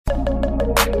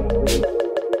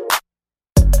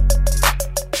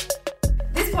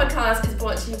podcast is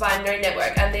brought to you by No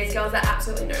Network, and these girls are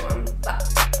absolutely no one. But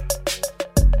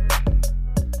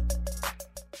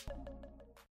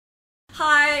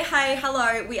Hi, hey,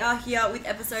 hello. We are here with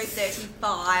episode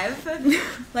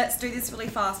 35. Let's do this really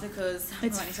fast because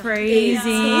It's I'm freezing.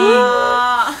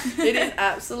 it is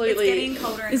absolutely. It's getting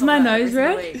colder and Is colder my nose every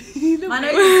red? week. My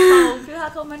nose is cold. Feel how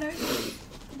cold my nose is?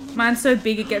 Mine's so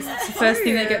big it's the first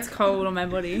thing that gets cold on my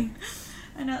body.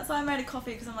 I know, that's why I made a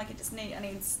coffee because I'm like, I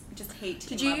need just heat.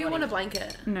 Did in my you body. want a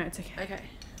blanket? No, it's okay. Okay.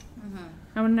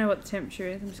 I want to know what the temperature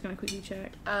is. I'm just going to quickly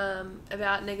check.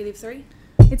 About -3.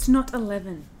 It's not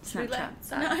 11. Should we Snapchat. let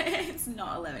that? No, it's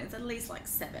not 11. It's at least like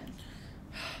 7.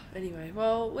 Anyway,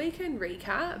 well, we can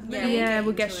recap. Yeah, Yeah,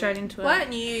 we'll get into straight it. into Why it.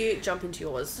 don't you jump into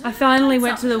yours? I finally That's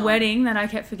went to the something. wedding that I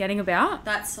kept forgetting about.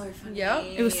 That's so funny. Yep.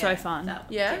 It was so fun.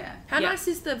 Yeah. How Yeah. nice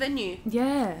is the venue?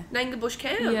 Yeah. Nanga Bush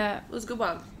Camp. Yeah. It was a good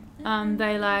one.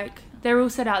 They're all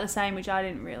set out the same, which I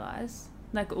didn't realise.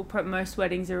 Like most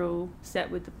weddings are all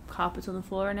set with the carpets on the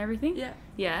floor and everything. Yeah.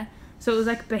 Yeah. So it was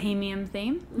like Bohemian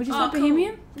theme, which is Oh, not cool.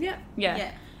 Bohemian. Yeah. Yeah.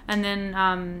 Yeah. And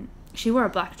then she wore a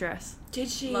black dress. Did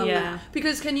she? Love Yeah.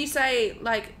 Because can you say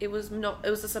like it was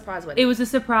a surprise wedding? It was a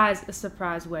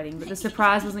surprise wedding, but the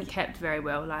surprise wasn't kept very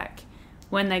well. Like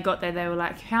when they got there, they were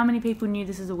like, "How many people knew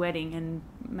this is a wedding?" And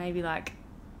maybe like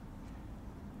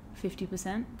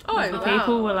 50% of the wow.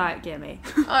 people were like, "Yeah, me."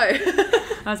 Oh.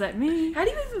 I was like, "Me." How do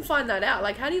you even find that out?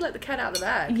 Like, how do you let the cat out of the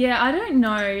bag? Yeah, I don't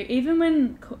know. Even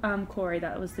when Corey,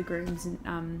 that was the groom's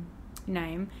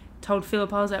name, told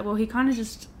Philip, I was like, well, he kind of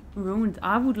just ruined.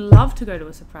 I would love to go to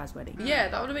a surprise wedding. Yeah,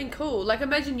 that would have been cool. Like,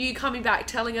 imagine you coming back,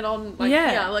 telling it on, like,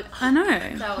 yeah, yeah, like, I know.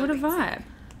 That What a would be vibe.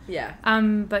 yeah.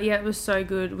 But yeah, it was so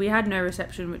good. We had no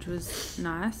reception, which was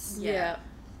nice. Yeah.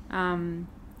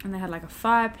 And they had like a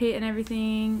fire pit and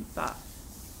everything, but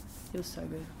it was so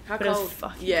good. How But it was cold?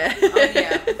 fucking Yeah. Oh,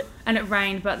 yeah. And it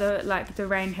rained, but the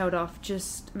rain held off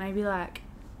just maybe like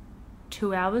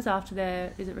 2 hours after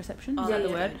their reception? Oh, Is that yeah,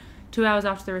 the word? good. 2 hours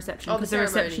after the reception. Oh, the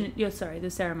ceremony. reception. Yeah, sorry, the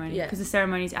ceremony. Yeah. Because the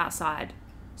ceremony's outside,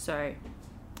 so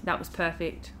that was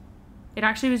perfect. It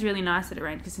actually was really nice that it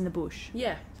rained because it's in the bush,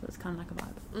 Yeah. so it's kind of like a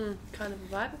vibe. Kind of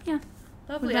a vibe. Yeah.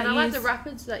 Lovely. What And I about like the yous?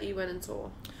 rapids that you went and saw.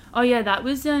 Oh yeah, that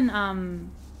was in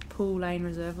Pool Lane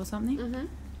Reserve or something. Mm-hmm.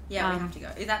 Yeah, we Um, have to go.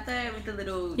 Is that the with the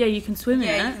little? Yeah, you can swim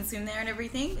Yeah, in you it. can swim there and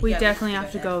everything. We Yeah, definitely have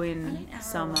to there. go Only in an hour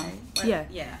summer. away. Yeah.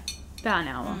 Yeah. About an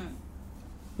hour. Mm.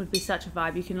 Would be such a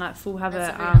vibe. You can like have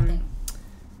That's a a great thing.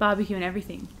 barbecue and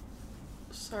everything.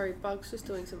 Sorry, Bug's just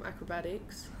doing some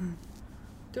acrobatics.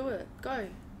 Do it. Go.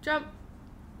 Jump.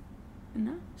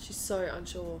 No. She's so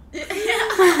unsure.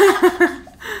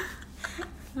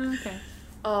 Okay.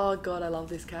 Oh, God, I love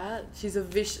this cat. She's a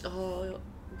vicious... Oh,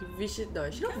 vicious... No,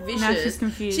 she's not vicious. Now she's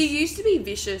confused. She used to be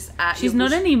vicious at She's your not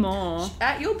bush- anymore.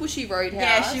 At your bushy roadhouse.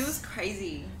 Yeah, she was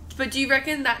crazy. But do you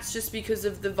reckon that's just because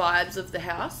of the vibes of the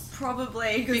house?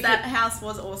 Probably because Because- that house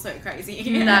was also crazy.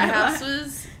 That house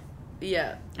was...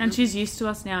 Yeah. And she's used to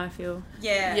us now, I feel.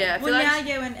 Yeah. Yeah, I feel Well, like now,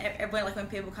 she- when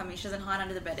people come in, she doesn't hide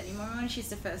under the bed anymore. When she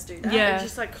used to first do that. Yeah. And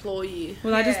just like claw you.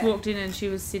 Well, I just Yeah. walked in and she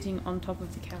was sitting on top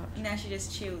of the couch. Now she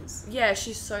just chills. Yeah,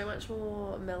 she's so much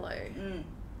more mellow.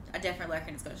 I definitely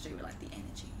reckon it's got to do with like the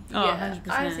energy. Oh, yeah, 100%.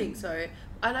 I think so.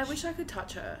 And I wish I could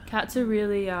touch her. Cats are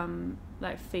really,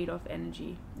 like, feed off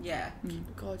energy. Yeah.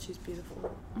 God, she's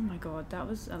beautiful. Oh my god, that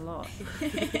was a lot.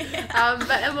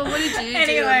 But Emma, what did you do on the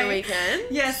Anyway. weekend?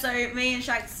 Yeah, so me and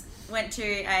Shax went to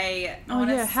I Oh,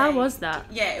 wanna yeah, how say- was that?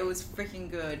 Yeah, it was freaking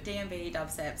good. DMB,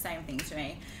 dubstep, same things to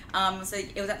me. So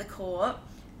it was at the court,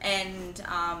 and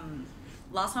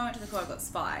last time I went to the court I got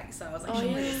spiked, so I was like, Oh,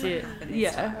 surely yeah. this won't happen this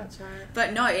Yeah. time. That's right.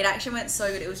 But no, it actually went so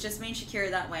good. It was just me and Shakira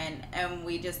that went, and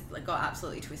we just like, got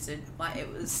absolutely twisted. Like it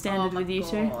was Standard oh my with you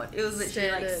two? God. It was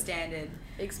literally like Standard. standard.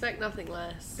 Expect nothing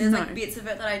less. There's No. like bits of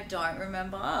it that I don't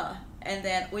remember, and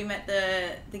then we met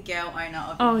the girl owner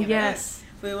of Oh, Inhibit. yes.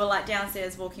 We were like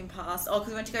downstairs walking past. Oh,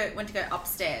 because we went to go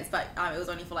upstairs, but it was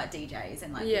only for like DJs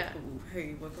and like Yeah. people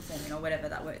who were performing or whatever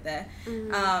that worked there.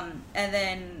 Mm. And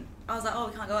then I was like, oh,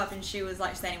 we can't go up, and she was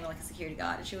like standing with like a security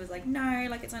guard, and she was like, no,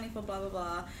 like it's only for blah blah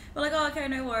blah. We're like, oh, okay,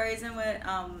 no worries, and we're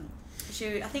I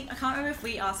can't remember if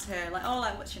we asked her like, oh,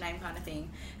 like what's your name kind of thing,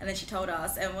 and then she told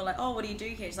us, and we're like, oh, what do you do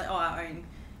here? She's like, oh, I own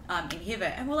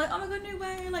Inhibit, and we're like, oh my god, no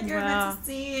way, like you're Wow. meant to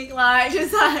sing, like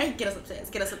just like get us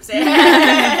upstairs.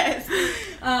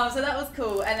 So that was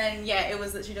cool, and then yeah, it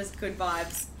was literally just good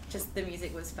vibes. Just the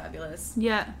music was fabulous.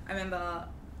 Yeah. I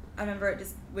remember it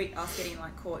just us getting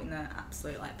like caught in the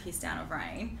absolute like piss down of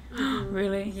rain.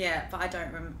 Really? Yeah, but I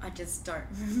just don't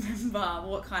remember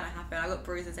what kind of happened. I got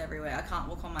bruises everywhere. I can't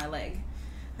walk on my leg.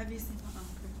 Have you seen my arm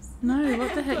bruise? No,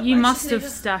 what the heck? But, You like, must she have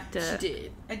just- stacked She it.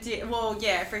 did. I did. Well,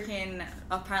 yeah, freaking.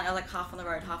 Apparently, I was like half on the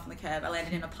road, half on the curb. I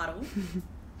landed in a puddle.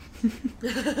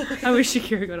 I wish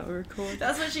Shakira got on record.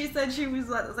 That's what she said. She was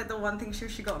like, it was like the one thing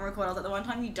she got on record. I was like, the one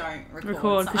time you don't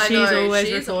Record, So- because I she's know, always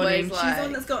she's recording. always She's the one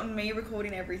like- that's gotten me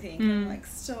recording everything. Mm. I'm like,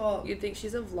 stop. You'd think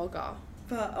she's a vlogger.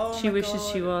 But oh She my wishes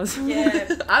God. she was.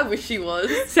 Yeah. I wish she was.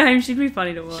 Same, she'd be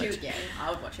funny to watch. Yeah,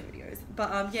 I would watch her videos.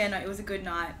 But yeah, no, it was a good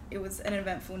night. It was an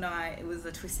eventful night. It was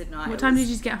a twisted night. What It time was- did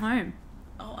you just get home?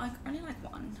 Oh, I only like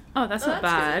one. Oh, that's Oh, not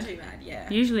that's bad. Not too bad, yeah.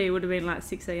 Usually it would have been like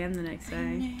 6 a.m. the next I day.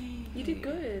 know. You did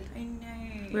good. I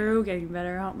know. We're all getting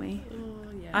better, aren't we? Oh,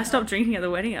 yeah. I stopped drinking at the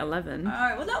wedding at 11. Oh,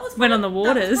 well, that was Went on probably- the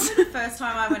waters. That was probably the first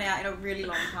time I went out in a really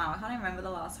long time. I can't even remember the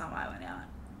last time I went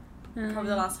out. Probably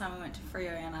the last time we went to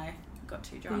Frio and I got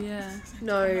too drunk. Yeah.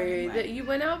 No, Anyway. that you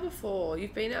went out before.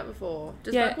 You've been out before.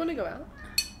 Does Yeah. Buck want to go out?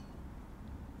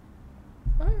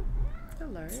 Oh,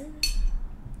 hello.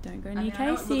 Don't go I near mean, I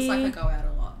know it Casey. looks like I go out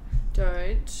a lot.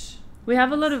 Don't.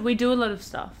 We do a lot of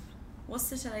stuff. What's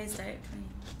today's date?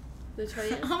 The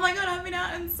 20th? Oh my god, I've been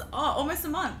out in almost a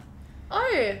month.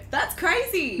 Oh, That's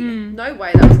crazy. Hmm. no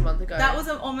way. That was a month ago. That was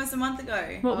almost a month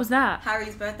ago. What was that?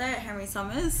 Harry's birthday at Henry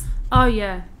Summers. Oh,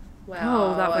 yeah. Wow.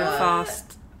 Oh, that went What?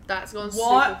 fast. That's gone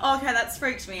What? super. Okay, that's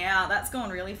freaked me out. That's gone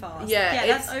really fast. Yeah, Yeah,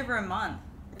 it's- that's over a month.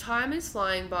 Time is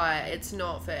flying by. It's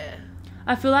not fair.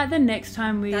 I feel like the next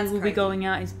time we That's will be crazy. going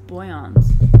out is Boyans.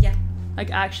 Yeah. Like,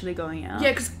 actually going out.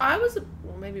 Yeah, because I was.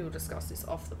 Well, maybe we'll discuss this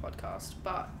off the podcast,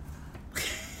 but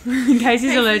Casey's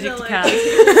Casey's allergic to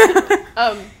allergic.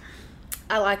 cats.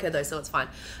 I like her though, so it's fine.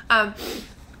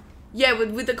 Yeah,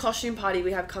 with the costume party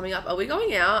we have coming up, are we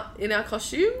going out in our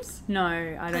costumes? No,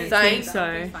 I don't Thank think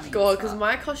That would be so. funny God, as because fuck.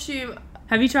 my costume.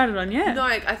 Have you tried it on yet? No,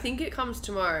 I think it comes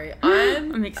tomorrow.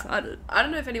 I'm excited. I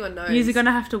don't know if anyone knows. You're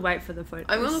gonna have to wait for the photos.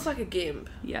 I'm gonna look like a gimp,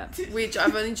 Yeah. which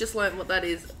I've only just learnt what that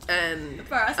is, and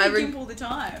Bro, I I say re- gimp all the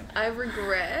time. I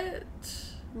regret.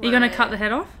 Are you gonna my- cut the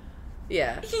head off?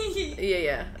 Yeah.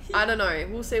 Yeah. I don't know.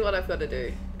 We'll see what I've got to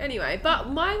do. Anyway, but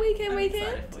my weekend. I'm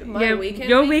excited for you. My yeah. weekend.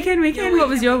 Your weekend. Your What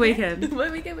was your weekend. weekend?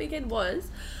 My weekend was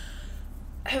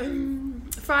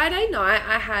Friday night.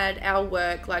 I had our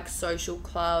work like social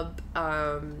club.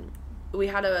 We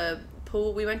had a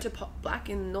pool. We went to Pop Black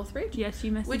in Northbridge. Yes,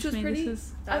 you messaged Which was me. pretty- This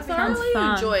is I That sounds thoroughly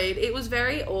fun. enjoyed. It was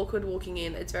very awkward walking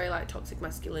in. It's very like toxic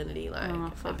masculinity, like Oh,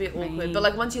 a fuck bit me. awkward. But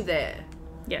like once you're there,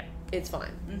 yeah. it's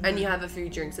fine. Mhm. And you have a few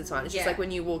drinks, it's fine. It's just Yeah. like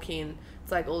when you walk in,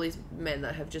 it's like all these men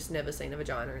that have just never seen a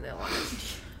vagina in their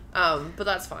lives. But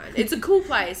that's fine. It's a cool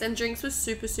place, and drinks were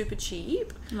super, super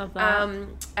cheap. Love that.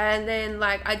 And then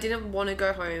like I didn't want to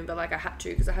go home, but like I had to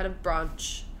because I had a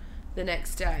brunch the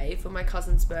next day for my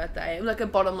cousin's birthday, like a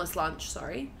bottomless lunch.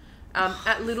 Sorry,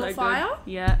 at Little So good. Fire.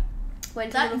 Yeah.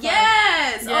 Went to Little Fire.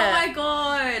 Yes! Yeah. Oh my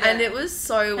god! And it was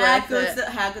so how worth good's it.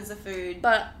 how good's the food?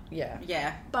 But yeah,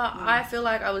 Yeah. but I feel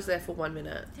like I was there for 1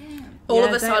 minute. Damn. All Yeah, of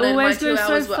a they sudden, my always 2 go so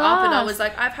hours were up, and I fast. was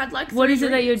like, I've had like. What 3 is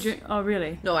it that you're drinks. drinking? Oh,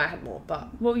 really? No, I had more, but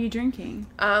What were you drinking?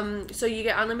 so you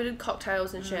get unlimited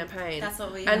cocktails and champagne, That's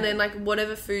what we and had. then like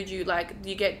whatever food you like,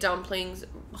 you get dumplings,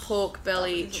 pork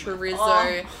belly, Dumplings are my-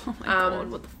 chorizo. Oh my god,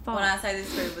 what the fuck? When I say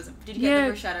this food was, did you Yeah.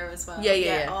 get the bruschetta as well?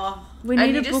 Yeah. Oh, we and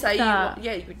need you to just book say that.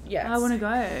 yes. I want to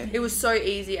go. It was so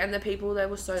easy, and the people there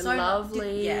were so So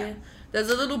lovely. yeah. There's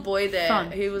a little boy there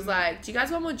Fun. who was like, "Do you guys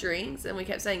want more drinks?" And we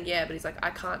kept saying yeah, but he's like, "I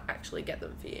can't actually get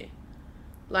them for you."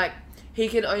 Like he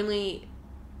can only,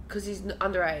 because he's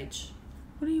underage.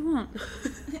 What do you want?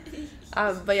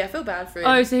 But yeah, I feel bad for him.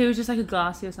 Oh, so he was just like a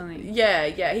glassy or something. Yeah.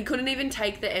 He couldn't even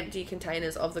take the empty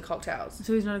containers of the cocktails.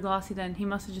 So he's not a glassy then. He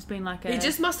must have just been like a. He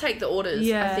just must take the orders, I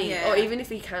Yeah. think. Yeah. Or even if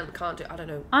he can't do, I don't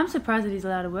know. I'm surprised that he's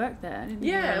allowed to work there. I didn't think he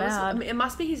Yeah, was allowed. it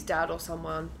must be his dad or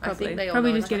someone. I Probably. think they all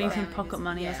Probably know just each getting other. some Family pocket visit,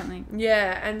 money or yeah. something.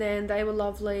 Yeah, and then they were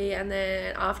lovely, and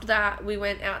then after that we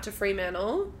went out to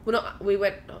Fremantle.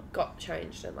 Got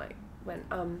changed and like went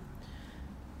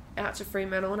out to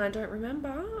Fremantle, and I don't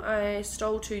remember. I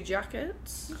stole 2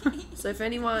 jackets. So if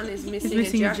anyone is missing,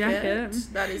 missing a a jacket,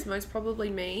 jacket. that is most probably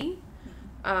me.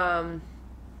 I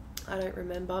don't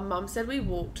remember. Mum said we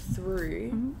walked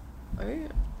through. Mhm.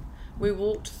 Oh, we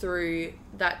walked through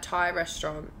that Thai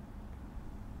restaurant.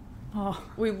 Oh,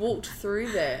 We walked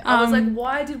through there. I was like, Um,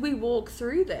 why did we walk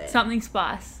through there? something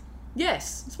spice.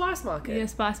 Yes, Spice Market. Yeah,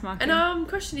 spice market. And I'm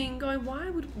questioning, going, why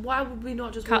would we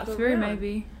not just cut walk through around?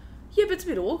 maybe. Yeah, but it's a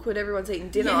bit awkward. Everyone's eating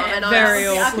dinner, Yeah, and very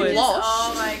I'm awkward. sloshed.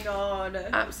 Oh my god.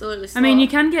 Absolutely. I mean, you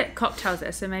sloshed. can get cocktails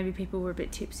there, so maybe people were a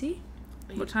bit tipsy.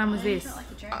 What time was Oh, this? it's not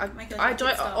like a drink. I, Make it I like a don't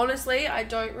pit stop. honestly. I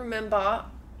don't remember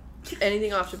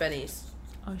anything after Benny's.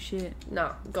 Oh shit.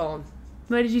 Nah, gone.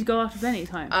 Where did you go after Benny's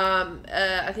home?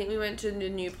 I think we went to the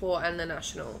Newport and the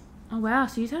National. Oh, wow.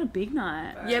 So you had a big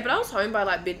night. Yeah, but I was home by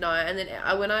like midnight, and then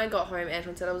when I got home,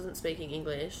 Anton said I wasn't speaking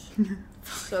English.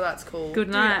 So that's cool. Good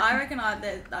Dude, night. I reckon I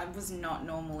was not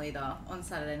normal either on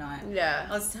Saturday night. Yeah.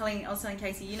 I was telling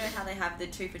Casey, you know how they have the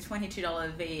 2 for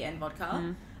 $22 V and vodka?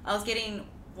 Mm. I was getting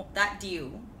that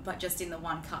deal, but just in the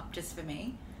one cup, just for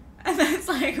me. And that's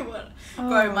like, what?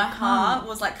 Bro, my heart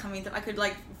was like coming through. I could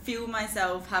like feel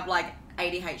myself have like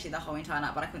ADHD the whole entire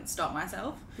night, but I couldn't stop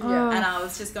myself. Yeah. And I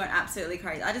was just going absolutely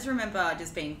crazy. I just remember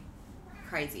just being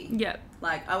crazy. Yep.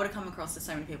 Like, I would have come across to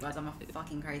so many people as I'm a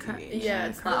fucking crazy bitch. Yeah,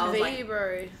 it's But I the was V, like,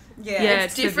 bro. Yeah,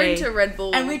 It's the different V. to Red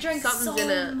Bull. And we drank Something's so in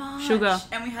it. much. Sugar.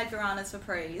 And we had guaranas for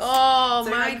prees. Oh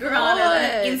So we my had guaranas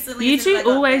and god. instantly You as soon two as I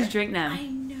got always there- drink I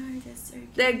them. know, they're so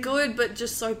good. They're good, but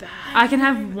just so bad. I can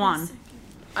have know, they're one. so good.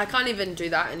 I can't even do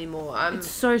that anymore. It's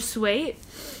so sweet.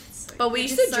 But we They're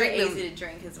used just to so drink them. easy to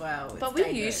drink as well. It's But we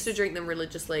dangerous. used to drink them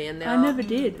religiously, and now I never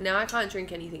did. Now I can't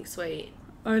drink anything sweet.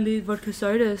 Only vodka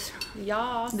sodas.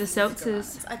 Yeah. The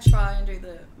seltzers. I try and do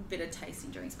the bitter tasting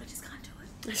drinks, but I just can't do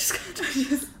it. I just can't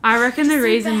do it. I reckon the So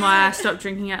reason why I bad. stopped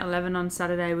drinking at 11 on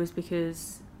Saturday was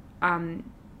because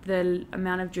the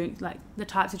amount of drinks, like the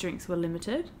types of drinks were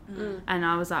limited. Mm. And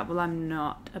I was like, well, I'm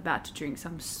not about to drink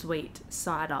some sweet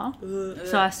cider. Ugh.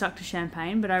 So I stuck to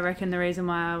champagne. But I reckon the reason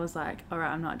why I was like, all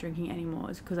right, I'm not drinking anymore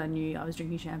is because I knew I was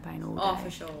drinking champagne all day. Oh, for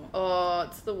sure. Oh,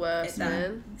 it's the worst, It's that,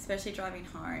 man. especially driving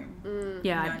home. Mm.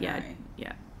 Yeah, No, yeah, no.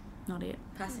 yeah. Not it.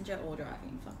 Passenger or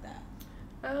driving, fuck that.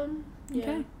 Yeah.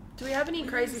 Okay. Do we have any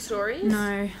crazy stories?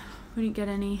 No, we didn't get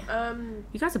any.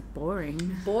 You guys are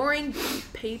boring. Boring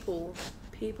people.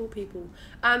 People.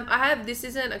 This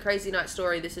isn't a crazy night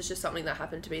story. This is just something that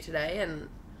happened to me today, and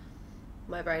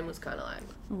my brain was kind of like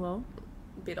Well,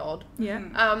 a bit odd. yeah.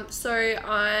 Mm. So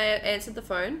I answered the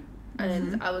phone,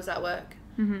 and Mm-hmm. I was at work.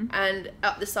 Mm-hmm. And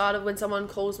at the start of when someone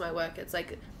calls my work, it's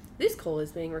like, this call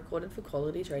is being recorded for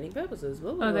quality training purposes.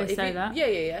 Blah, blah, Oh, they blah. If say you- that?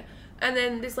 Yeah. And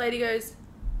then this lady goes,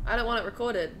 I don't want it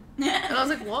recorded. And I was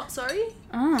like, what? Sorry?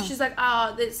 Oh. She's like,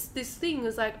 this thing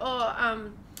was like,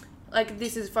 like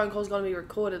this is phone call's gonna be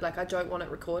recorded. Like I don't want it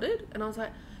recorded. And I was like,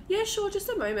 yeah, sure, just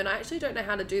a moment. I actually don't know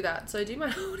how to do that. So do you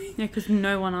mind holding? Yeah, because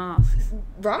no one asks.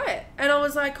 Right. And I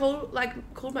was like, called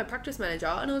my practice manager,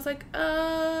 and I was like,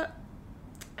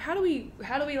 how do we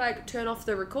like turn off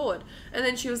the record? And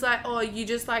then she was like, oh, you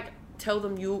just like tell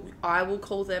them I will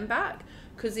call them back,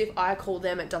 because if I call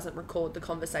them, it doesn't record the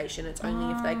conversation. It's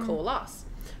only if they call us.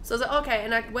 So I was like, okay.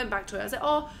 And I went back to her. I was like,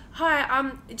 oh,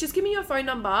 hi, just give me your phone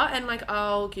number and like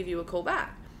I'll give you a call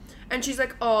back. And she's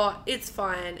like, oh, it's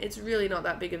fine. It's really not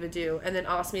that big of a deal. And then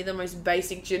asked me the most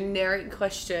basic generic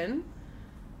question,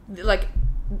 like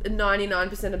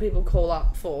 99% of people call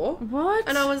up for. What?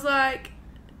 And I was like,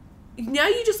 now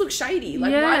you just look shady.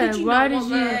 Like, why Yeah, did you why not did want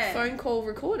you- the Yeah. phone call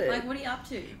recorded? Like, what are you up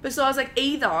to? But so I was like,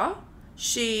 either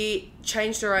she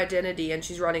changed her identity and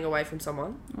she's running away from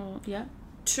someone. Oh, yeah.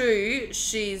 2,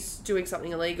 she's doing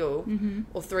something illegal. Mm-hmm.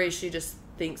 Or 3, she just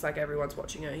thinks like everyone's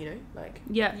watching her, you know? Like,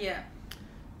 Yeah. Yeah.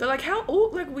 but like how,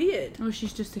 like weird. Or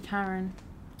she's just a Karen.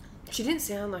 She didn't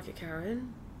sound like a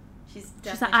Karen. She's She's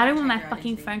definitely like, I don't want my trying to change her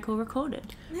fucking identity. phone call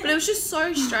recorded. But it was just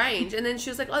so strange. And then she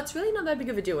was like, oh, it's really not that big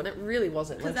of a deal. And it really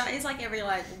wasn't. Because Like, that is like every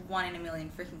like 1 in a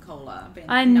million freaking caller. Being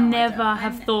I like, no, never don't.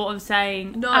 have thought of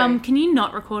saying, No. can you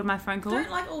not record my phone call?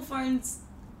 Don't like all phones,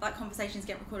 like conversations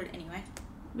get recorded anyway.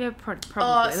 Yeah,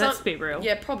 probably. some- Let's be real.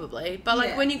 Yeah, probably. But like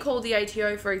Yeah. when you call the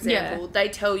ATO, for example, they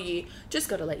tell you, just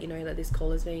got to let you know that this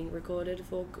call is being recorded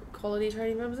for quality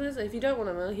training purposes. If you don't want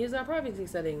to know, here's our privacy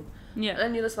setting. Yeah.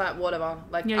 And you're just like, whatever.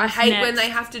 Like, Yeah, I just hate when next. they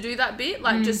have to do that bit.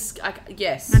 Like, just, like,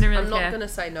 yes. I don't really I'm not care. going to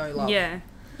say no, love. Yeah.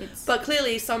 It's But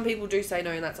clearly, some people do say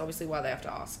no, and that's obviously why they have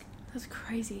to ask. that's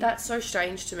crazy. That's so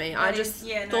strange to me. I That just is-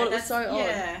 yeah, no, thought it was that's- so odd.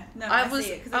 Yeah, no, I I, was-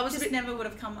 see it. Because I I was a just bit- never would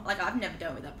have come, like, I've never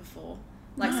dealt with that before.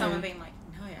 Like, No. someone being like,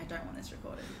 no, I don't want this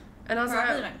recorded. And I was Or like, I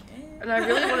really don't care. and I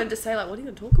really wanted to say, like, what are you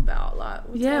going to talk about? Like,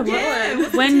 what's Yeah, going Yeah, on?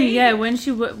 what's the when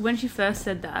tea? when she first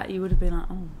said that, you would have been like,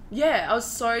 oh. Yeah, I was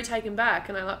so taken back,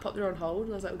 and I like popped her on hold,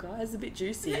 and I was like, guys, it's a bit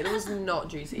juicy. And it was not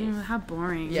juicy. How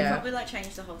boring. Yeah. Probably, like,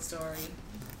 changed the whole story.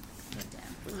 God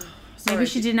damn. Sorry. Maybe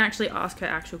she didn't actually ask her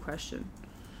actual question.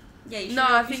 Yeah, you should No,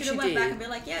 I have, think you she should have went back did. and be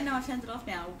like, yeah, no, I've turned it off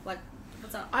now. Like,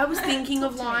 what's up? I was thinking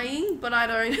of Talk to me. lying, but I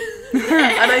don't.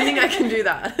 I don't think I can do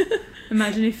that.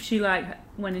 Imagine if she like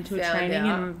went into a Found training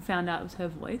out. and found out it was her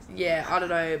voice. Yeah, I don't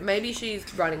know. Maybe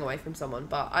she's running away from someone,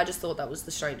 but I just thought that was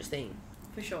the strangest thing.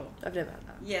 For sure. I've never had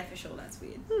that. Yeah, for sure, that's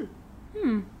weird.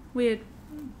 Weird.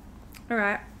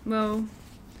 Alright, well,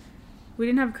 we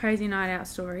didn't have a crazy night out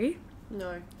story.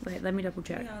 No. Wait, let me double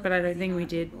check. Yeah, But I don't crazy think we night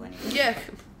did. people anyway. Yeah.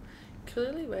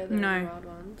 Clearly we're the No. wild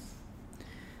ones.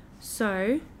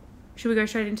 So, should we go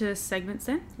straight into segments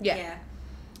then? Yeah.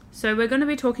 So we're going to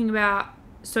be talking about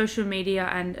social media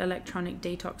and electronic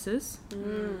detoxes.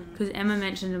 Because Emma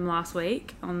mentioned them last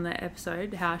week on the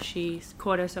episode, how she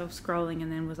caught herself scrolling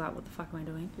and then was like, what the fuck am I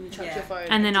doing? You chucked Yeah. your phone.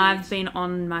 And then did. I've been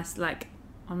on my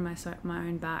my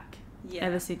own back Yeah.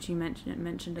 ever since you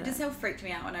mentioned It it. just so freaked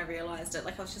me out when I realised it.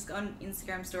 Like, I was just on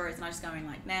Instagram stories and I was just going,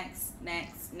 like, next.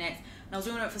 And I was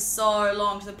doing it for so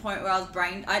long to the point where I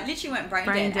literally went brain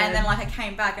dead. dead. And then, like, I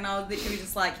came back and I was literally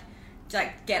just like,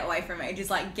 get away from me. Just,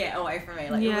 like, get away from me.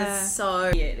 Like, it Yeah. was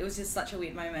so weird. It was just such a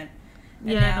weird moment.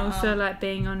 Yeah, now, and also like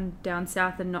being on down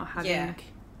south and not having Yeah.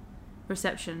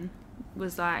 reception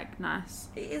was like nice.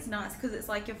 It is nice because it's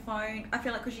like your phone. I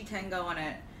feel like because you can go on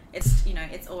it, it's, you know,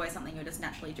 it's always something you're just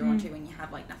naturally drawn to when you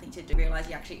have, like, nothing to do. Realise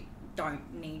you actually don't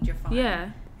need your phone.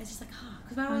 Yeah. It's just like,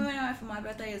 because when we went out for my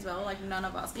birthday as well, like, none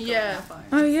of us could go on Yeah. our phones.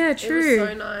 Oh yeah, It was true.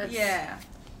 so nice. Yeah.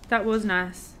 That was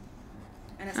nice.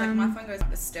 And it's like my phone goes on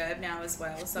disturb now as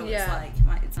well, so it's Yeah. like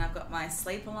I've got my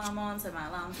sleep alarm on, so my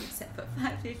alarm's set for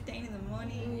 5:15 in the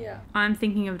morning. Yeah. I'm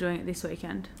thinking of doing it this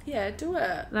weekend. Yeah, do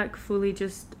it. Like fully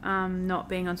just not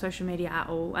being on social media at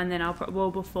all, and then I'll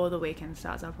before the weekend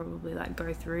starts, I'll probably like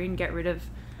go through and get rid of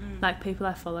like people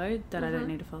I followed that I don't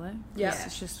need to follow. Yeah.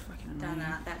 It's just fucking annoying. Done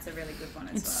that. That's a really good one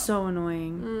as It's well. so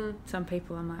annoying. Some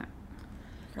people I'm like,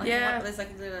 Like, Yeah. There's like,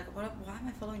 why am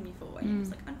I following you for? And you're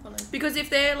just like, unfollow. Because if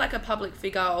they're like a public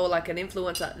figure or like an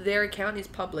influencer, their account is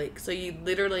public, so you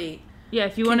literally yeah,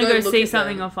 if you Can want to go go look see at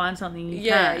something them. or find something, you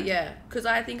yeah, can. yeah. Because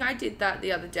I think I did that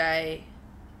the other day.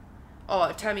 Oh,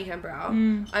 Tammy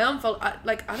Hembrow. I unfollow.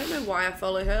 I don't know why I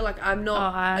follow her. Like I'm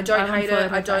not. Oh, I don't I've hate her.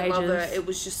 unfollowed her I don't for love her. ages. It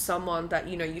was just someone that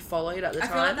you followed at the I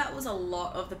time. feel like that was a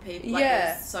lot of the people. Like,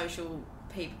 Yeah. those social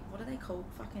people. What are they called?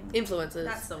 Fucking Influencers.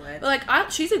 That's the word. Like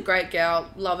she's a great girl,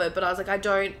 love her, but I was like, I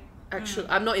don't actually,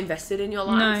 I'm not invested in your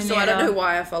life, No, so I don't neither. know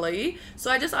why I follow you. So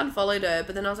I just unfollowed her,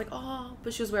 but then I was like, oh,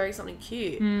 but she was wearing something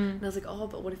cute, and I was like, oh,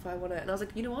 but what if I want it? And I was like,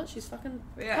 you know what? She's fucking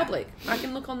Yeah. public. I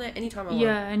can look on there anytime I want.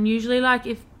 Yeah, and usually like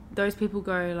if those people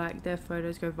go like their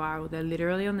photos go viral, they're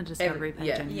literally on the discovery page.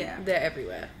 yeah, and- Yeah. they're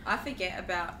everywhere. I forget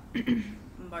about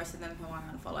most of them who I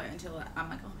unfollow until I'm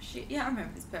like, oh shit, yeah, I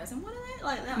remember this person. What are they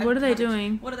like? What are they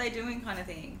doing? What are they doing? Kind of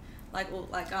thing. Like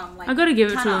I gotta give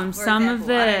it to Tana, them. for Some of example.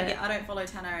 their I don't follow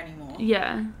Tana anymore.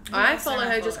 yeah, I else don't follow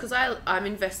I her just follow? because I'm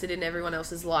invested in everyone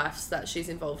else's lives that she's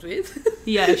involved with.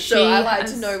 yeah. So I like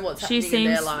has- to know what's she happening in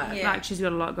their seems life. Yeah. like she's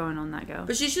got a lot going on. That girl.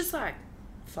 But she's just like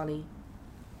funny.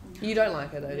 You don't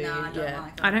like her though, do you? Nah, I don't yeah.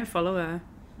 like her. I don't follow her.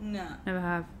 No. Never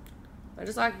have. I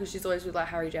just like her because she's always with like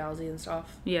Harry Jowsey and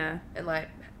stuff, Yeah. and like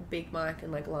Big Mike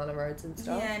and like Lana Rhodes and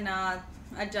stuff. Yeah, nah.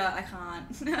 I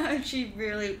can't. No, she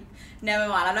really. Never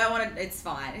mind. I don't want to. It's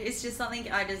fine. It's just something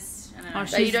I just. I don't know. Oh,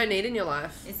 That you she's- don't need in your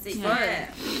life. it's it's yeah.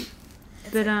 fine.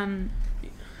 But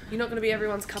You're not going to be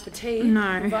everyone's cup of tea. No.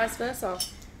 And vice versa.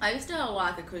 I used to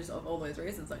like her because of all those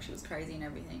reasons. Like, she was crazy and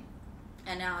everything.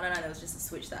 And now, I don't know, there was just a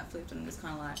switch that flipped and just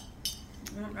kind of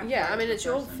like... Yeah, I mean, it's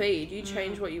your person. feed. You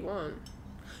change what you want.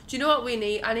 Do you know what we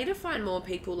need? I need to find more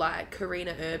people like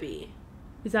Karina Irby.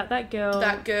 is that girl?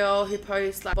 That girl who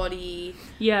posts like body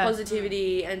yeah.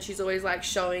 positivity, and she's always like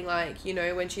showing like, you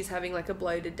know, when she's having like a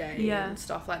bloated day Yeah. and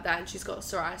stuff like that, and she's got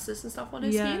psoriasis and stuff on her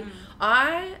Yeah. skin.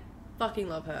 I fucking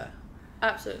love her.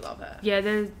 Absolutely love her. Yeah,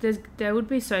 there would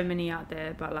be so many out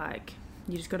there, but like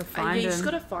you just gotta find You them. just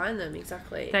gotta find them,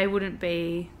 exactly.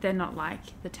 They're not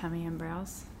like the Tammy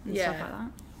Embrows and stuff Yeah. like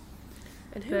that.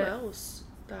 And who But- else?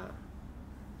 That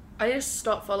I just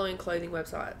stopped following clothing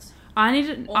websites. I need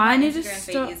to All my Instagram Instagram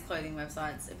feed stop. is clothing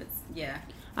websites. If it's... Yeah.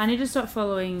 I need to stop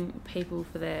following people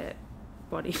for their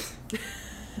bodies.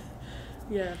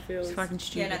 Yeah, feels. It's fucking Yeah,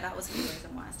 stupid. no, that was the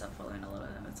reason why I stopped following a lot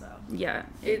of them as well. Yeah,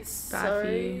 It's bad so.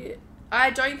 for you. I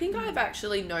don't think I've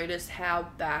actually noticed how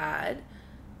bad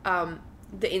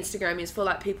the Instagram is for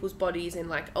like people's bodies, and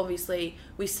like obviously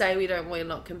we're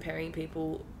not comparing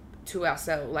people to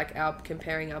ourselves, like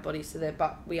comparing our bodies to their,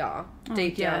 but we are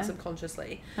deep yeah. down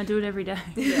subconsciously. I do it every day.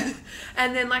 Yeah.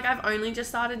 And then like I've only just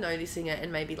started noticing it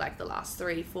in maybe like the last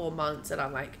 3-4 months, and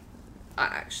I'm like, I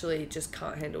actually just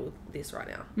can't handle this right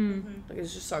now. Like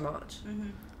it's just so much.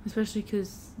 Especially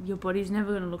because your body's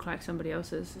never gonna look like somebody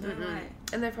else's. Right.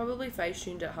 And they're probably face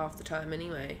tuned it half the time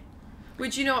anyway.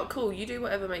 Which, you know what, cool, you do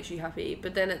whatever makes you happy.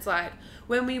 But then it's like,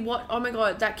 when we watch, oh my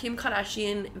god, that Kim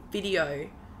Kardashian video.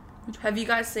 Have you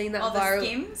guys seen that Oh, the viral?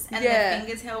 skims and Yeah. their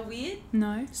fingers held weird.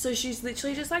 No. So she's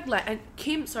literally just like, and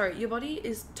Kim, sorry, your body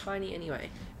is tiny anyway.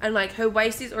 And like her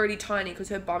waist is already tiny because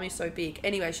her bum is so big.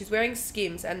 Anyway, she's wearing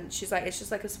Skims, and she's like, it's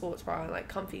just like a sports bra and like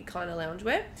comfy kind of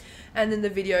loungewear. And then the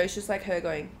video is just like her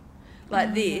going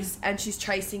like this, and she's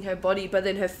tracing her body, but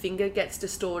then her finger gets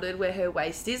distorted where her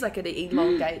waist is, like it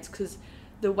elongates because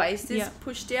the waist is Yeah.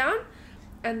 pushed down.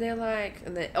 And they're like,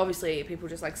 and then obviously people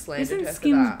just like slandered Isn't her for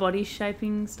Skims that. body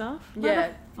shaping stuff?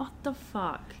 Yeah. What the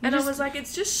fuck? And I was like,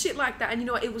 it's just shit like that. And you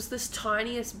know what? It was this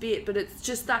tiniest bit, but it's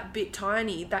just that bit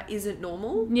tiny that isn't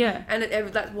normal. Yeah. And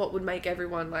that's what would make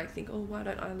everyone like think, oh, why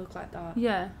don't I look like that?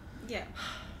 Yeah. Yeah.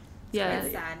 Yeah.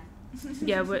 It's sad.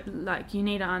 Yeah, but like you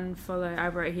need to unfollow. I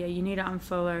wrote here. You need to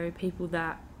unfollow people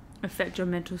that affect your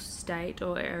mental state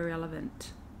or are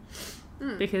irrelevant,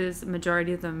 because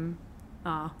majority of them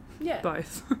are Yeah.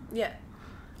 both. Yeah.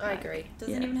 I agree.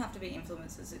 Doesn't Yeah. even have to be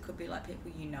influencers. It could be like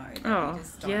people you know that Oh, you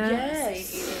just don't yes.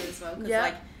 see either as well. Because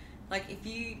Yeah. like if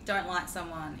you don't like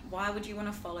someone, why would you want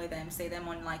to follow them, see them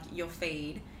on like your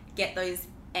feed, get those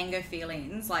anger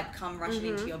feelings like come rushing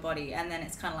into your body, and then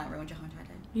it's kind of like ruined your whole entire day.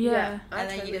 Yeah. I And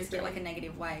then totally you just get agree. like a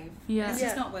negative wave. Yeah. It's Yeah.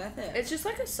 just not worth it. It's just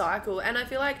like a cycle. And I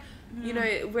feel like, you know,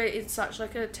 where it's such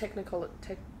like a technological...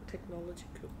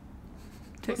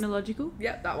 Technological.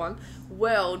 Yep, that one.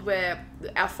 World where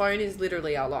our phone is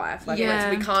literally our life. Like, Yeah.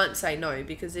 we can't say no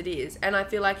because it is. And I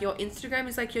feel like your Instagram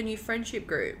is like your new friendship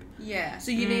group. Yeah.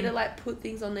 So you need to like put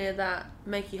things on there that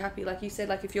make you happy. Like you said,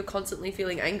 like if you're constantly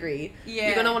feeling angry, Yeah.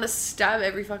 you're gonna want to stab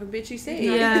every fucking bitch you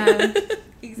see. Yeah.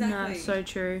 Exactly. No, so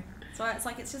true. So it's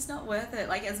like, it's just not worth it.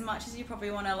 Like, as much as you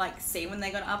probably want to, like, see when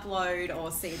they're going to upload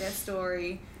or see their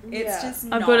story, it's Yeah. just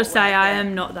not I've got to say, worth I it.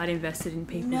 am not that invested in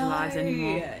people's lives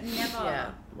anymore. Never.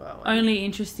 Yeah. Well, Only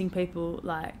interesting people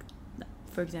like,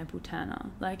 for example, Turner.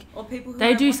 Like, Or people who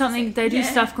they I do want to something, see. they do Yeah.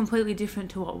 stuff completely different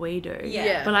to what we do.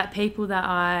 Yeah. But like people that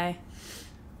I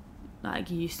like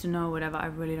used to know or whatever, I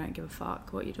really don't give a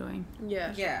fuck what you're doing.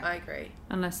 yeah. Yeah. I agree.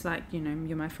 Unless like, you know,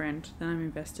 you're my friend, then I'm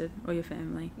invested, or your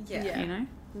family. Yeah. Yeah. You know?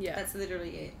 Yeah. That's literally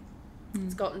it.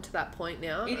 It's gotten to that point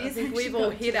now. It I is think actually we've all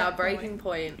gotten to hit our that breaking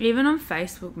point. Even on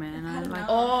Facebook, man. I've I had like enough.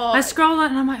 Oh, I scroll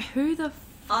on and I'm like, who the fuck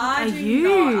I are do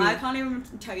you? not. I can't even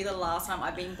tell you the last time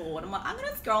I've been bored. I'm like, I'm going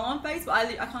to scroll on Facebook.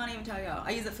 I can't even tell you. I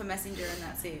use it for Messenger and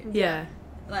that's it. Yeah.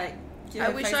 Like, I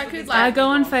wish I Facebook could, is like- I go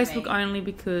on gone for Facebook me. only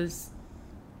because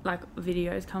like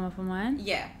videos come up on mine.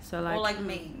 Yeah. So like, Or like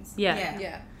memes. Yeah.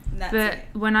 yeah. And that's but it.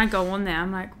 when I go on there,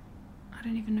 I'm like, I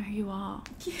don't even know who you are.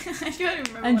 Yeah, I don't even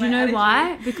remember. And when you I know added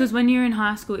why? Because when you're in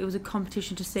high school, it was a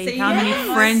competition to see See, how many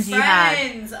yes, friends you had.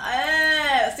 friends.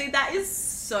 See, that is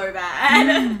so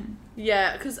bad.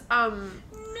 Yeah, because No.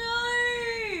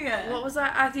 what was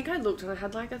that? I think I looked and I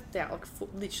had like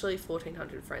literally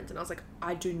 1,400 friends, and I was like,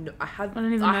 I don't know. I don't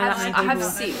even know that many I have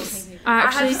people. 6. I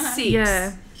actually, have 6.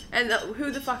 yeah. And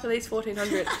who the fuck are these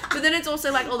 1,400? But then it's also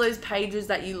like all those pages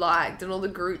that you liked and all the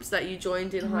groups that you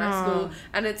joined in high Oh. school.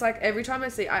 And it's like every time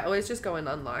I always just go and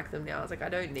unlike them now. I was like, I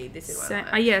don't need this in my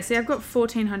life. Yeah, see, I've got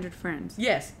 1,400 friends.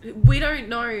 Yes, we don't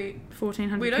know.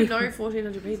 1,400 We don't people. know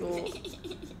 1,400 people.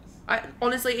 I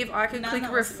honestly, if I could None click of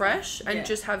us refresh know. and Yeah.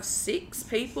 just have 6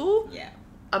 people, Yeah.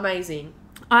 amazing.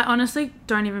 I honestly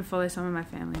don't even follow some of my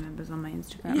family members on my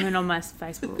Instagram and on my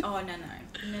Facebook. Oh, no.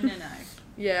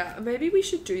 Yeah, maybe we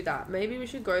should do that. Maybe we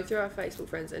should go through our Facebook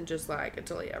friends and just like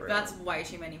delete everyone. That's way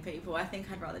too many people. I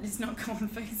think I'd rather just not go on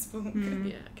Facebook.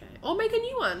 Yeah, okay. Or make a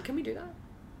new one. Can we do that?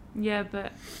 Yeah,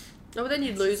 but No, but then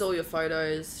you'd lose all your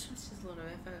photos. It's just a lot of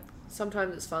effort.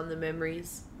 Sometimes it's fun, the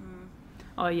memories.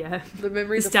 oh yeah, The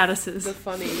memories The statuses. The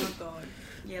funny. Oh, God.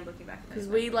 Yeah, looking back at those Because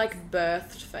we photos. like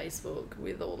birthed Facebook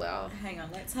with all our... Hang on,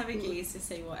 let's have a gaze to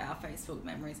see what our Facebook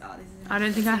memories are. This is I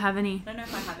don't think I have any. I don't know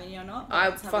if I have any or not. but I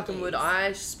let's have a fucking would. gaze.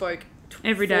 I spoke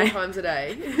Every 4 day. times a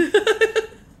day. Let's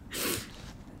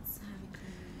have a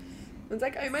gaze. It's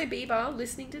like, oh my Bieber,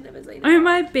 listening to Never Say Oh Never.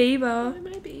 my Oh Bieber.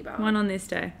 my Bieber. One on this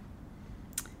day.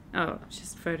 Oh, it's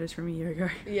just photos from a year ago.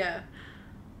 Yeah.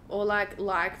 Or like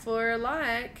for a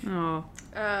like. Oh,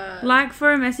 Uh, like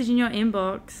for a message in your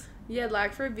inbox. Yeah,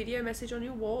 like for a video message on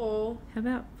your wall. How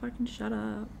about fucking shut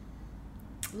up?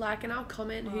 Like and I'll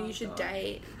comment who Oh, you should God.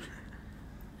 date.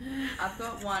 I've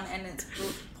got one and it's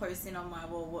Brooke posting on my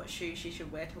wall what shoes she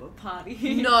should wear to a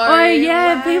party. No. Oh,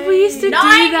 yeah, way. people used to do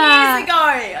 9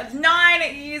 that. years ago!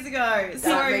 9 years ago! That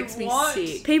Sorry, makes me what?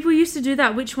 sick. People used to do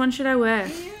that. Which one should I wear?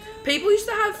 Yeah. People used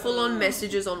to have full-on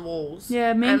messages on walls.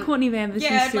 Yeah, me and Courtney Van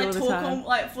Visten Yeah, used to like all the talk time. on,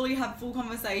 like fully have full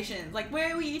conversations. Like,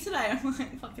 where were you today? I'm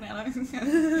like, fucking hell.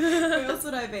 Where else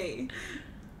would I be?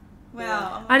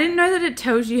 Wow. I didn't know that it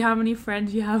tells you how many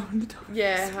friends you have on the top.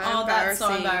 Yeah, how Oh, that's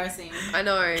so embarrassing. embarrassing. I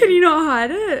know. Can you not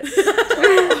hide it?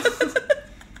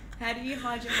 How do you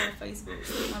hide your whole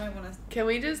Facebook? I don't want to. Can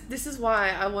we just... This is why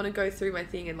I want to go through my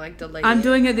thing and like delete I'm it.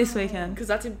 doing it this weekend. Because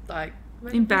that's like...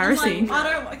 Embarrassing. Like,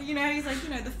 I don't. You know, he's like, you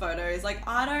know, the photos. Like,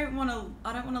 I don't want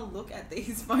to look at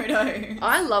these photos.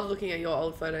 I love looking at your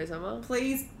old photos, Emma.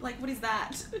 Please, like, what is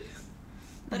that?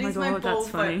 That my is my God, ball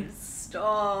that's funny. photo.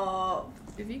 Stop.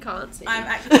 If you can't see. I'm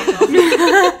actually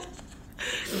off.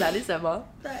 That is Emma.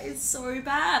 That is so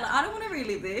bad. I don't want to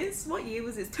relive this. What year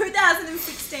was this?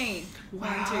 2016. Wow.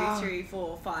 1, 2, 3,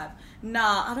 4, 5.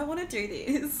 Nah, I don't want to do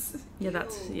this. Yeah,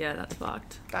 that's Ew. that's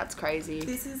fucked. That's crazy.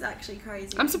 This is actually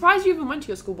crazy. I'm surprised you even went to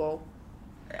your school ball.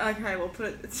 Okay, we'll put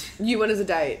it. You went as a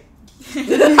date.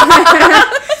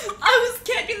 I was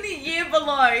kept in the year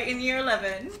below in year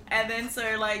 11, and then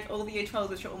so like all the year 12s,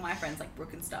 which are all my friends like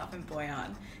Brooke and stuff and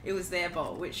Boyan, it was their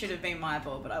ball, which should have been my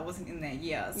ball, but I wasn't in their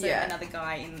year, so Yeah. another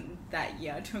guy in that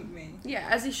year took me. Yeah,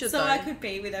 as he should So though. I could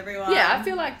be with everyone. Yeah, I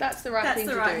feel like that's the right that's thing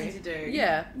the to right do. thing to do.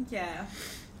 Yeah. Yeah,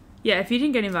 Yeah, if you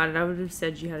didn't get invited, I would have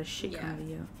said you had a shit kind of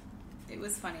year. it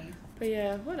was funny. But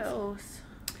yeah, what else?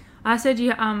 I said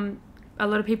you a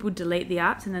lot of people delete the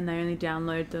apps and then they only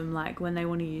download them like when they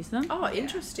want to use them. Oh, Yeah.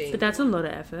 interesting. But that's a lot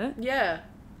of effort. Yeah,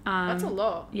 that's a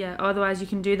lot. Yeah, otherwise you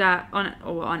can do that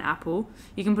on Apple.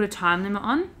 You can put a time limit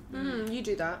on. You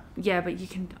do that. Yeah, but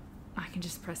I can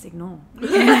just press ignore.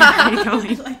 Yeah. Keep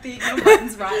going. Like the ignore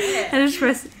button's right there. And just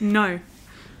press no.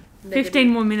 15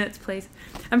 more minutes, please.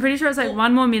 I'm pretty sure it's like Well,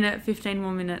 1 more minute, 15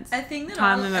 more minutes. A thing that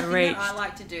Time I limit that reached. I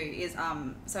like to do is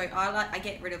so I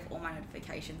get rid of all my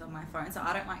notifications on my phone, so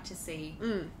I don't like to see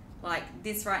like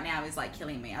this right now is like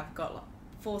killing me. I've got like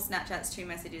 4 Snapchats, 2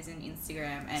 messages in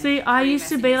Instagram, and See, I 3 used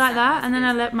to be messages, like Snap that, and then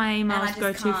I messages. let my And I emails just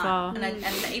go too can't. far.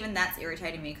 And even that's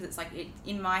irritating me because it's like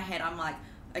in my head I'm like,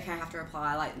 okay, I have to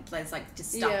reply. Like there's like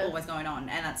just stuff Yeah. always going on,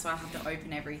 and that's why I have to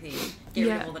open everything, get rid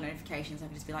Yeah. of all the notifications. I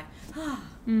can just be like, ah.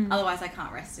 Mm. Otherwise I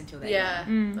can't rest until they're Yeah.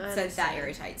 gone. Mm. I So that understand.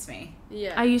 irritates me.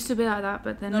 Yeah. I used to be like that,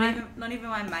 but then Not even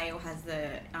my mail has the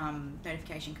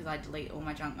notification because I delete all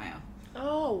my junk mail.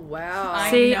 Oh wow.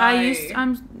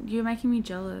 I- you're making me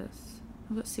jealous.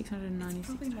 I've got It's 696.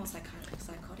 probably more psychotic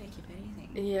if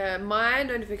anything. Yeah, my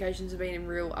notifications have been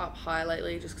real up high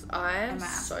lately just because I am And my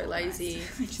so Apple lazy.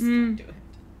 Maps. I just Mm. can't do it.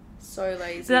 So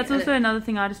lazy. So that's And also another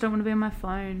thing. I just don't want to be on my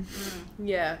phone.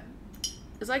 yeah.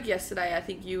 It was like yesterday, I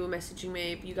think you were messaging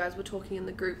me, you guys were talking in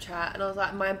the group chat, and I was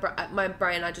like, my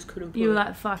brain, I just couldn't put You were it.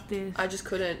 like, fuck this. I just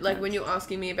couldn't. Like, when you were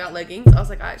asking me about leggings, I was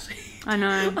like, I actually... I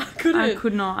know. I couldn't. I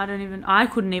could not. I couldn't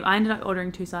even. I ended up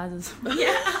ordering 2 sizes.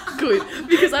 Yeah. Good,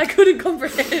 because I couldn't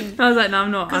comprehend. I was like, no, I'm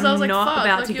not. Because I'm I was like, not fuck,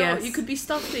 about like to guess. you could be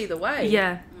stuffed either way.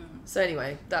 Yeah. So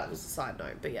anyway, that was a side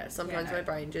note. But yeah, sometimes Yeah, no. my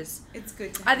brain just... It's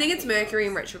good to I have think it's these Mercury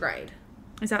in goals. retrograde.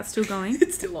 Is that still going?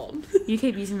 It's still on. You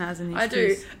keep using that as an I do.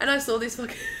 excuse. And I saw this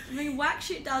fucking... I mean, whack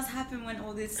shit does happen when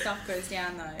all this stuff goes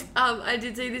down, though. I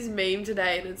did see this meme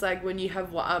today, and it's like when you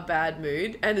have a bad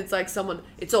mood, and it's like someone,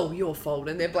 it's all your fault,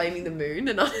 and they're blaming the moon,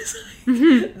 and I was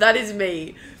like, that is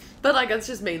me. But like, it's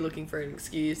just me looking for an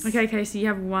excuse. Okay, Casey, you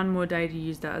have 1 more day to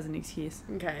use that as an excuse.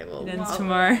 Okay, well, It ends Wow.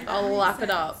 tomorrow. I'll Makes lap it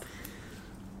sense. up.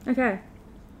 Okay.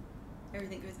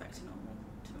 Everything goes back to normal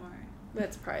tomorrow.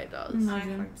 Let's pray it does. Mm. I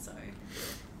Imagine. hope so.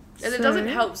 And it So- doesn't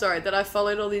help, sorry, that I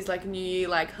followed all these like new,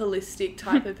 like holistic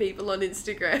type of people on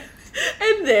Instagram,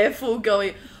 and they're full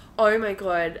going, oh my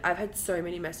god, I've had so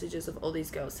many messages of all these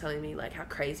girls telling me like how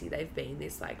crazy they've been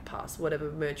this like past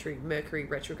whatever Mercury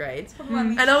retrograde. That's probably why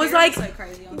me And I was Kira's like, so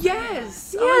crazy on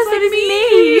Yes, Instagram. I was Yes, like, it is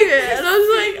me. And I was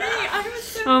like, Me, I was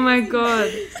so Oh my crazy.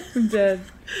 god. I'm dead.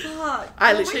 Fuck.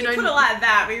 I Well, literally when you know- put it like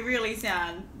that, we really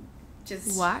sound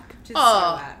just Whack. Just so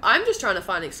oh, whack. I'm just trying to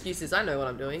find excuses. I know what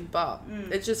I'm doing, but Mm.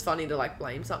 it's just funny to like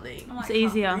blame something. I'm like, It's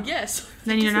easier. Yes,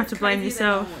 Then you don't have It's to blame crazier than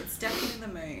yourself. normal. It's definitely the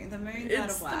moon. The moon's out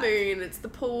it's of the whack. moon. It's the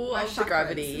pull My of the chakras.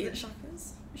 gravity. Is it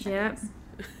chakras?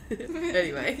 Yep.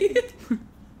 Anyway,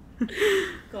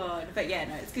 God, but yeah,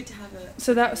 no, it's good to have a.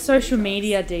 So that's social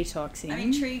media detoxing. I'm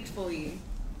intrigued for you.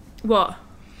 What?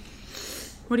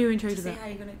 What are you To intrigued see about? how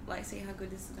you're gonna see how good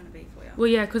this is gonna be for you. Well,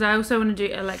 yeah, because I also want to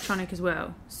do electronic as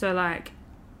well. So like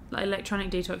electronic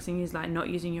detoxing is like not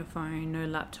using your phone, no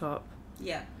laptop.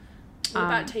 Yeah. what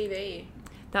about Um, TV?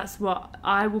 That's what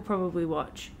I will probably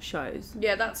watch shows.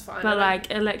 Yeah, that's fine. But I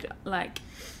don't- like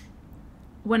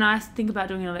when I think about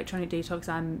doing an electronic detox,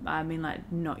 I mean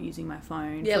like not using my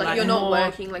phone. yeah, for, like you're not more-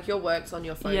 working. Like your work's on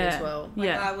your phone Yeah. as well. Like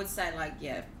Yeah. I would say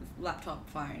laptop,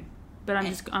 phone. But I'm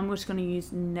Yeah. just gonna use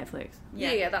Netflix.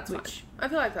 Yeah, that's Which- fine. I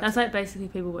feel like That's like basically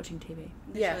people watching TV.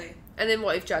 Yeah. Literally. And then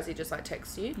what if Jazzy just like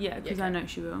texts you? Yeah, because okay. I know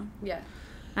she will. Yeah.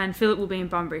 And Philip will be in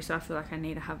Bunbury, so I feel like I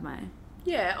need to have my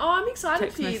Yeah. Oh, I'm excited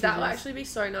Text for you. That will messages. actually be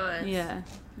so nice. yeah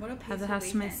What a have peaceful the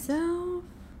house to weekend. myself.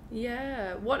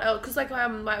 Yeah. What else? Because like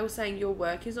I was saying, your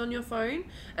work is on your phone,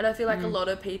 and I feel like a lot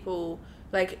of people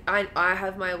like I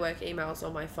have my work emails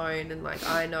on my phone, and like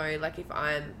I know like if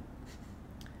I'm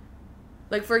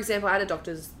like for example, I had a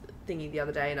doctor's thingy the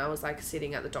other day, and I was like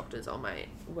sitting at the doctor's on my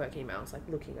work emails, like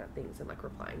looking at things and like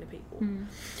replying to people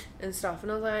and stuff,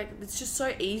 and I was like, it's just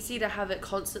so easy to have it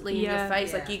constantly in Yeah. your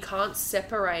face. Yeah. Like you can't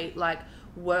separate like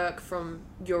work from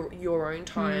your own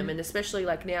time, and especially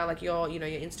like now, like your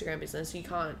Instagram business, you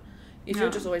can't. If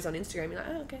you're just always on Instagram, you're like,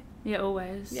 oh, okay. Yeah,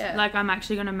 always. Yeah. Like, I'm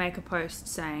actually going to make a post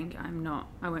saying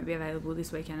I won't be available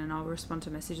this weekend, and I'll respond to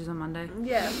messages on Monday.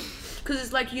 Yeah. Because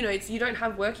it's like, you don't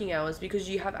have working hours because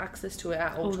you have access to it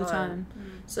at all the time.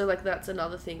 So, like, that's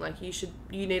another thing. Like, you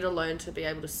need to learn to be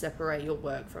able to separate your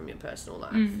work from your personal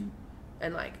life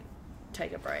and, like,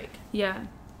 take a break. Yeah.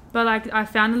 But, like, I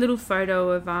found a little photo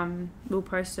of, we'll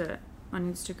post it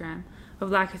on Instagram,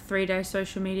 of, like, a 3-day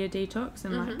social media detox,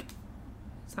 and, like,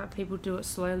 it's like people do it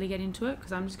slowly, get into it,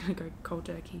 because I'm just going to go cold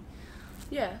turkey.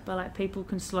 Yeah. But, like, people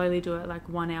can slowly do it, like,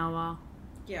 1 hour.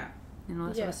 Yeah. And all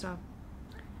that sort of stuff.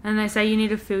 And they say you need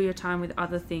to fill your time with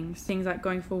other things. Things like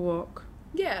going for a walk.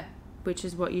 Yeah. Which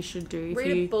is what you should do.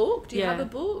 Read a book? Do you have a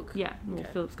book? Yeah. Well, Okay.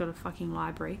 Philip's got a fucking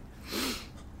library.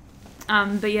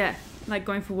 But yeah, like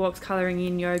going for walks, colouring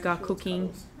in, yoga,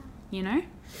 cooking, you know?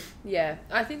 Yeah,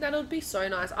 I think that'll be so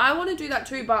nice. I want to do that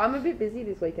too, but I'm a bit busy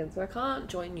this weekend, so I can't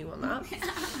join you on that.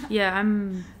 Yeah,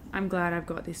 I'm glad I've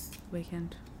got this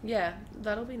weekend. Yeah,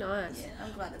 that'll be nice. Yeah,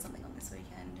 I'm glad there's something on this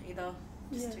weekend. Either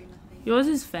just do nothing. Yours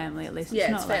is family, at least. Yeah,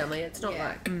 it's it's not family. It's not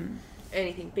like Like,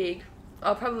 anything big.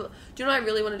 I'll probably... Do you know what I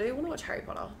really want to do? I want to watch Harry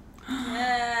Potter.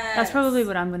 Yes. That's probably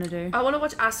what I'm going to do. I want to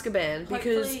watch Azkaban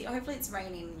because... Hopefully it's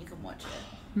raining and you can watch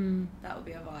it. Hmm. That would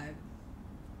be a vibe.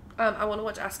 I want to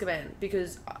watch Azkaban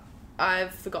because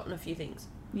I've forgotten a few things.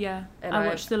 Yeah, And I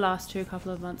watched the last 2 a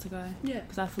couple of months ago. Yeah.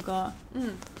 Because I forgot.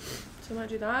 So I might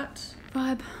do that.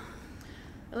 Vibe.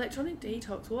 Electronic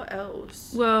detox. What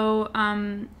else? Well,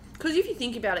 Because if you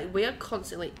think about it, we are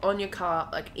constantly on your car,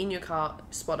 like in your car,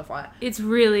 Spotify. it's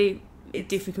really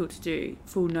difficult to do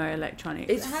full no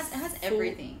electronics. It has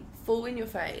everything. Full in your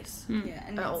face Yeah,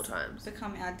 and at all it's times.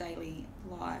 become our daily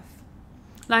life.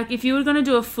 Like, if you were going to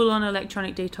do a full-on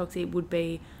electronic detox, it would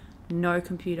be no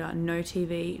computer, no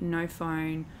TV, no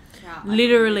phone, Yeah,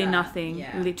 literally I can do that. nothing.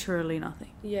 Yeah. Literally nothing.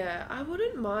 Yeah, I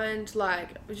wouldn't mind, like,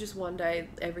 just one day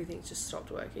everything's just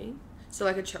stopped working. So,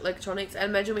 like, electronics. And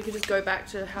imagine we could just go back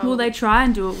to how... Well, they try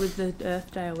and do it with the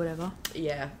Earth Day or whatever.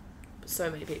 Yeah. So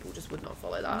many people just would not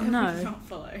follow that. No. We don't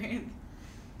follow.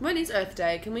 When is Earth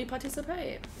Day? Can we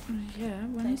participate? Yeah,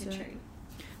 when Take is a it? treat.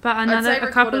 But say a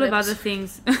couple record of an other episode.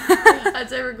 things. I'd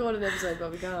say record an episode,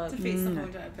 but we can't. Defeats the whole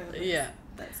entire purpose. Yeah.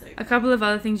 That's so A couple of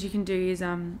other things you can do is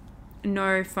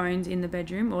no phones in the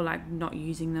bedroom, or like not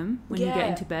using them when you get Yeah.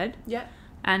 into bed. Yeah.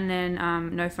 And then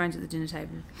no phones at the dinner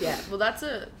table. Yeah. Well, I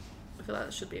feel like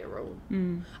that should be a rule.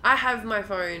 Mm. I have my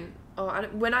phone...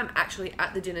 when I'm actually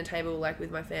at the dinner table, like with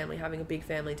my family, having a big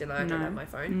family dinner, I don't No. have my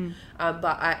phone. But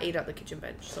I eat at the kitchen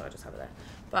bench, so I just have it there.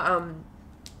 But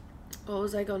what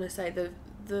was I gonna say? The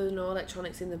no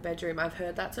electronics in the bedroom. I've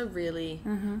heard that's a really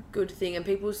good thing, and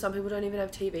some people don't even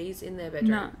have TVs in their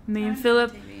bedroom. No, me and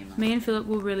Philip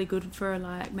were really good for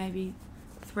like maybe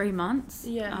 3 months.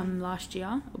 Yeah. Last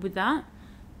year with that,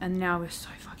 and now we're so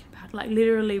fucking bad. Like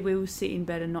literally, we will sit in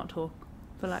bed and not talk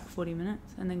for like 40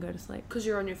 minutes and then go to sleep. Because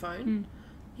you're on your phone.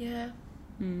 Yeah.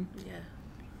 Mm. Yeah.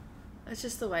 That's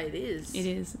just the way it is. It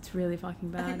is. It's really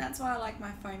fucking bad. I think that's why I like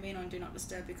my phone being on Do Not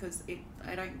Disturb, because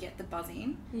I don't get the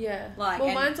buzzing. Yeah. Like, well,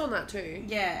 and- mine's on that too.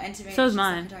 Yeah, and to me, So it's is just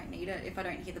mine. like I don't need it if I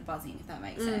don't hear the buzzing, if that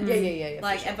makes sense. Yeah.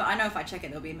 Like, for sure. but I know if I check it,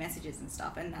 there'll be messages and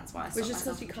stuff, and that's why I stop Which is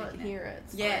myself because you from can't checking hear it. it.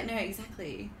 It's Yeah, fine. no,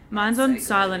 exactly. Mine's That's on so good.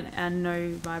 silent and no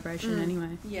vibration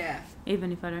anyway, Yeah.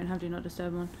 even if I don't have Do Not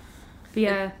Disturb on. But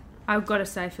yeah, I've got to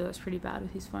say, Philip's pretty bad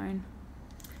with his phone.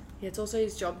 Yeah, it's also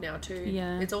his job now too.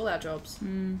 Yeah. It's all our jobs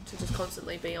to just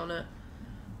constantly be on it.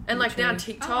 And Yeah, like now true. I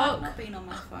TikTok, like not being on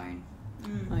my phone.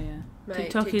 Oh yeah, mate,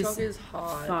 TikTok is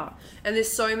hard. fuck. And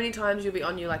there's so many times you'll be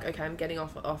on, you're like, okay, I'm getting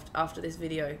off after this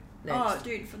video next. Oh,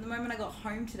 dude, from the moment I got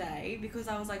home today, because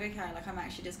I was like, okay, like I'm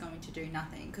actually just going to do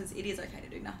nothing, because it is okay to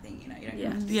do nothing, you know, you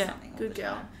don't have to do Yeah. something all Good the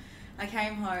girl. time. I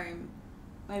came home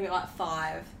maybe at like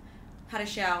 5, had a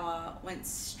shower, went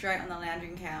straight on the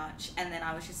lounging couch, and then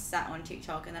I was just sat on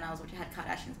TikTok, and then I was watching, had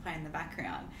Kardashians playing in the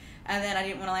background, and then I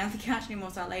didn't want to lay on the couch anymore,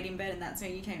 so I laid in bed, and that's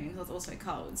when you came in, because it was also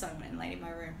cold, so I went and laid in my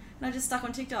room, and I just stuck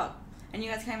on TikTok, and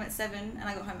you guys came at 7, and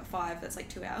I got home at 5, that's like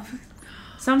 2 hours.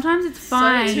 Sometimes it's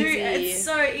fine. easy. It's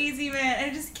so easy, man,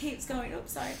 and it just keeps going. Oops,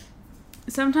 sorry.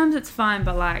 Sometimes it's fine,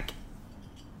 but like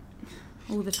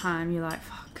all the time you're like,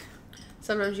 fuck.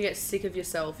 Sometimes you get sick of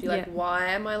yourself. You're like, Yeah. why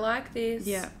am I like this?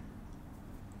 Yeah.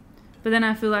 But then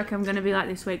I feel like I'm gonna be like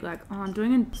this week, like, oh, I'm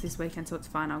doing it this weekend, so it's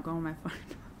fine. I'll go on my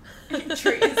phone.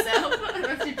 Treat yourself.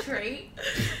 What's your treat?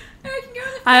 I can go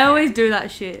on the I always do that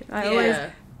shit. I always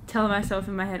Yeah. tell myself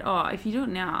in my head, oh, if you do it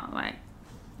now, like,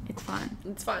 it's fine.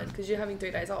 It's fine because you're having 3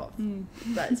 days off. Mm.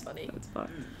 That is funny. It's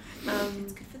fine.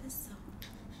 It's good for the soul.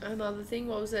 Another thing,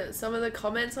 what was it? Some of the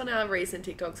comments on our recent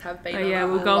TikToks have been. Oh yeah,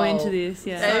 we'll go into this.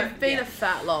 Yeah, They've been a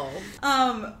fat lol.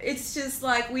 It's just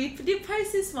like we did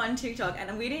post this one TikTok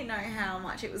and we didn't know how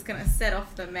much it was gonna set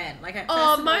off the men. Like, at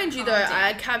first mind you though,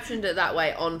 I captioned it that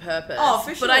way on purpose. Oh,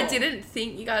 for sure. But I didn't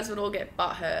think you guys would all get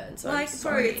butthurt, and so like, I'm bro,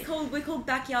 sorry. we're called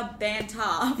backyard banter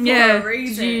for yeah. a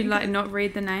reason. Did you like not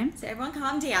read the name? So everyone,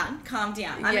 calm down.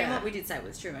 I mean, what we did say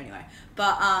was true anyway.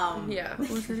 But yeah. What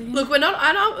was it again? Look,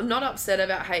 I'm not upset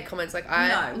about hate comments. Like,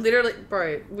 I literally,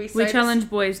 bro, we challenge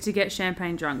boys to get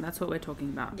champagne drunk. That's what we're talking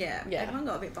about. Yeah. Everyone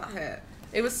got a bit butthurt.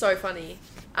 It was so funny.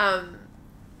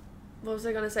 What was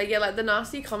I gonna say? Yeah, like the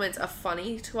nasty comments are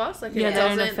funny to us. Like, they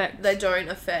don't affect. They don't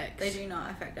affect. They do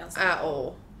not affect us at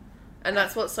all. And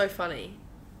that's what's so funny.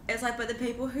 It's like, but the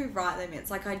people who write them,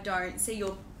 it's like, I don't see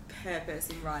your purpose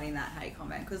in writing that hate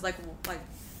comment, because like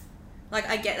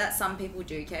I get that some people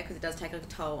do care because it does take a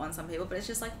toll on some people, but it's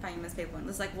just like famous people, and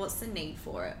it's like, what's the need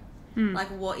for it? Like,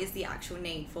 what is the actual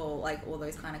need for like all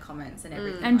those kind of comments and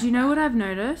everything? And do you know what I've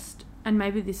noticed? And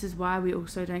maybe this is why we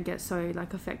also don't get so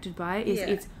like affected by it.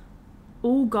 It's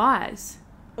all guys.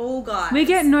 All guys. We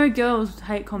get no girls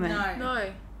hate comment.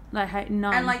 No. Like hate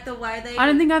none. And like the way they. I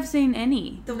don't think I've seen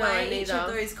any. The way each of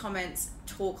those comments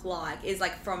talk like is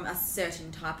like from a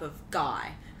certain type of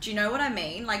guy. Do you know what I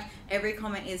mean? Like, every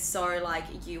comment is so, like,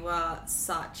 you are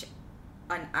such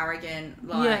an arrogant,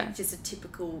 like, just a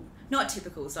typical... Not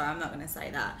typical, sorry, I'm not going to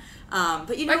say that.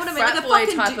 But you know what I mean? Like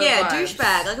a fucking...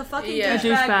 douchebag. Like a fucking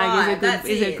douchebag vibe.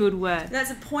 Is a good word.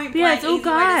 That's a point blank it's all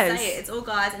guys. Way to say it. It's all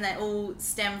guys, and they all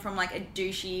stem from, like, a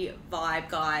douchey vibe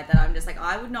guy that I'm just like,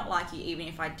 I would not like you even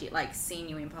if I did, like, seen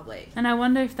you in public. And I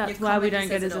wonder if that's why we don't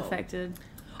get as affected.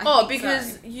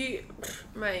 Because you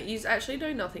actually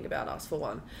know nothing about us, for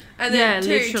one. And then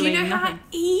two, do you know how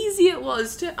easy it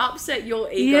was to upset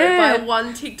your ego by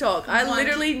one TikTok? I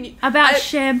literally knew... About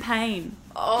champagne.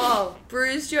 Oh,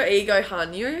 bruised your ego,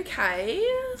 hun. You okay?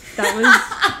 That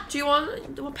was... Do you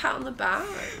want a pat on the back?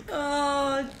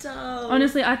 Oh, dumb.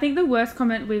 Honestly, I think the worst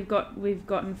comment we've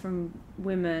gotten from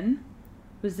women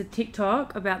was the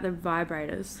TikTok about the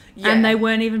vibrators. Yeah. And they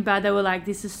weren't even bad. They were like,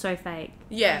 this is so fake.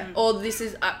 Yeah. Or this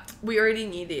is, we already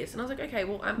knew this. And I was like, okay,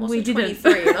 well, I'm also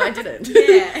 23 and I didn't.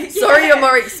 Sorry, you're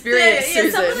more experienced,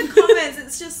 Susan. Some of the comments,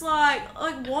 it's just like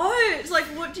what? Like,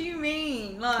 what do you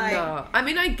mean? Like, no. I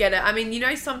mean, I get it. I mean, you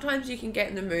know, sometimes you can get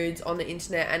in the moods on the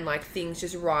internet and like things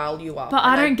just rile you up. But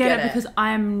I don't get it because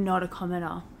I am not a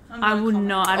commenter. I would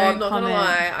not. I don't I'm not comment. Gonna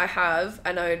lie. I have,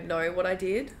 and I know what I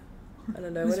did. And I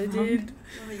know what I did.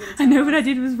 I know what I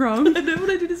did was wrong. I know what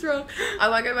I did is wrong. I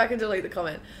might go back and delete the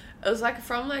comment. It was like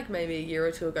from like maybe a year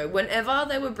or two ago. Whenever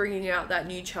they were bringing out that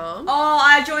new charm. Oh,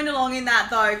 I joined along in that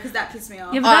though because that pissed me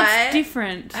off. Yeah, but that's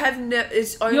different.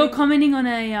 You're commenting on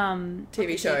a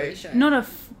TV show, not a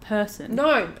person.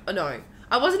 No.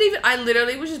 I wasn't even. I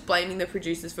literally was just blaming the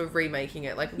producers for remaking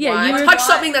it. Like, why touch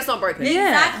something that's not broken?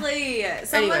 Exactly.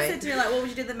 Someone said to me like, "What would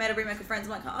you do the meta remake of Friends?"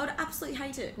 I'm like, I would absolutely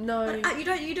hate it. No, like, you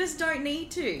don't. You just don't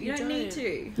need to. You don't need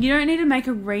to. You don't need to make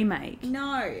a remake.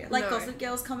 No, like Gossip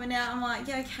Girl's coming out. I'm like,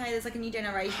 yeah, okay. There's like a new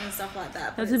generation and stuff like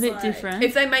that. That's a bit different.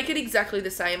 If they make it exactly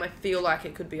the same, I feel like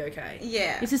it could be okay.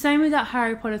 Yeah, it's the same with that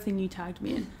Harry Potter thing you tagged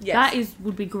me in. Yes. That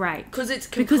would be great because it's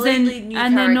completely new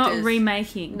and characters. They're not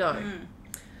remaking. No.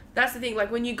 That's the thing, like,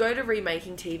 when you go to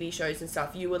remaking TV shows and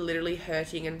stuff, you are literally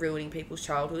hurting and ruining people's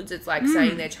childhoods. It's like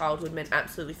saying their childhood meant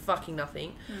absolutely fucking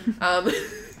nothing.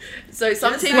 So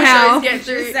some TV shows get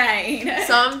through...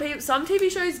 Some TV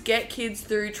shows get kids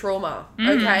through trauma,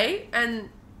 okay? And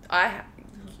oh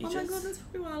my god, that's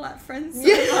probably why I like Friends so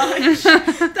much.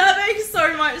 That makes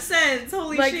so much sense.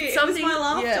 Holy shit. It was my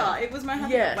laughter. Yeah. It was my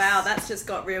happy. Yes. Wow, that's just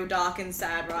got real dark and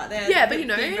sad right there. Yeah, but you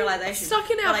know, it's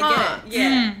stuck in our heart.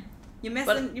 Yeah. You're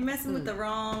messing with the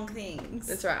wrong things.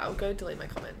 That's right. I'll go delete my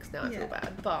comment because now I feel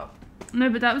bad. But no,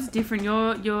 but that was different.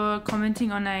 You're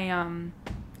commenting on a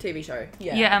TV show.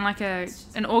 Yeah. Yeah, and like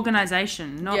an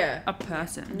organization, not a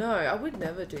person. No, I would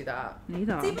never do that.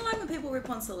 Neither. It's even like when people rip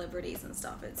on celebrities and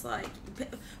stuff. It's like,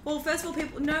 well, first of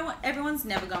all, everyone's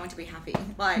never going to be happy.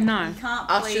 Like, no. You can't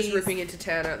Us just ripping into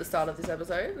Tanner at the start of this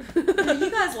episode. You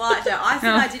guys liked it. I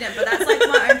said I didn't, but that's like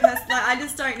my own person. Like, I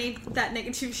just don't need that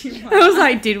negativity. I was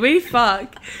like, did we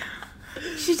fuck?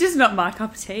 She's just not my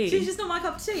cup of tea. She's just not my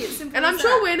cup of tea. It's simple. And I'm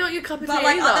sure we're not your cup of tea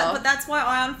either. But that's why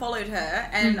I unfollowed her,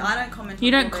 and I don't comment.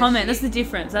 You don't comment. That's the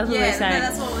difference. That's what we're saying. Yeah,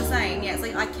 that's what we're saying. Yeah, it's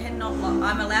like I cannot.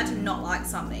 I'm allowed to not like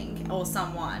something or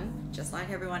someone, just like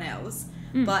everyone else.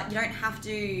 But you don't have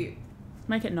to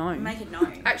Make it known. Make it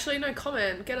known. Actually, no,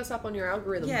 comment. Get us up on your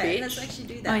algorithm, Yeah, bitch. let's actually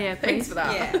do that. Oh yeah, Thanks please. for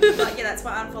that. Yeah, like, yeah, that's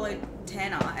why I unfollowed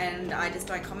Tana, and I just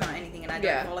don't comment on anything, and I don't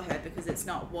Yeah. follow her because it's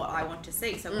not what I want to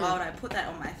see. So Mm. why would I put that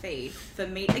on my feed for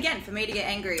me to get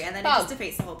angry, and then it Bug. just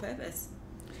defeats the whole purpose.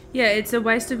 Yeah, it's a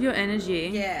waste of your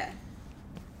energy. Yeah,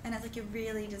 and it's like you're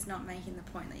really just not making the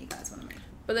point that you guys want to make.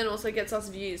 But then also gets us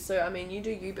views, so I mean, you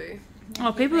do you, boo. Yeah,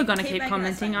 Oh, people are gonna keep keep making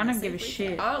us commenting. I famous don't give a if we shit.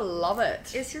 can. I love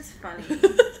it. It's just funny.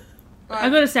 I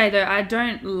gotta say though, I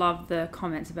don't love the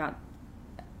comments about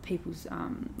people's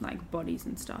like bodies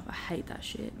and stuff. I hate that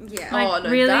shit. Yeah. Oh, Like no,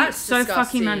 really, that's so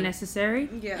disgusting. fucking unnecessary.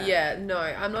 Yeah. Yeah, no,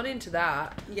 I'm not into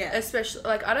that. Yeah. Especially,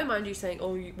 like, I don't mind you saying,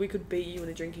 oh, we could beat you in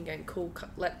a drinking game. Cool, come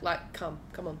on, let's come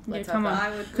have on. that. I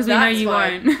would. Because we know That's you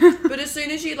fine. won't. But as soon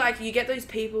as you, like, you get those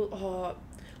people,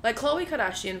 like Khloe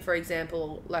Kardashian, for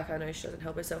example, like, I know she doesn't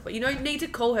help herself, but you don't need to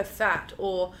call her fat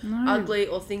or No. ugly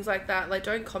or things like that. Like,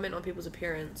 don't comment on people's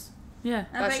appearance. Yeah.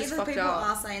 I That's bet just the fucked people up.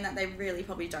 are saying that they really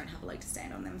probably don't have a leg to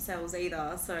stand on themselves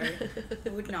either, so I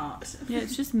would not. Yeah,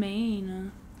 it's just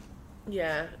mean.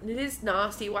 Yeah, it is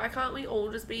nasty. Why can't we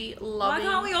all just be loving,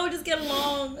 Why can't we all just get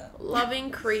along? loving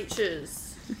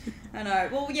creatures? I know.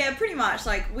 Well, yeah, pretty much.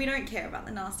 Like, we don't care about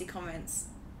the nasty comments.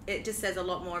 It just says a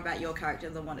lot more about your character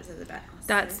than what it says about us.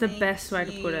 That's So the best way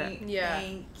to put it. thank Yeah.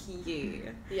 Thank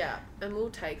you. Yeah, and we'll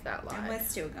take that And we're like.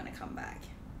 still gonna come back.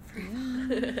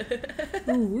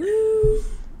 Ooh, woo.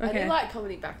 I Okay. do like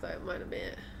commenting back though, might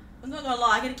admit. I'm not gonna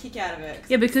lie, I get a kick out of it.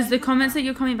 Yeah, because the comments that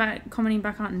you're commenting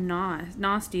back aren't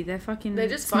nasty. They're fucking They're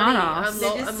just smart funny. ass.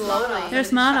 They're just I'm smart lonely. ass. They're It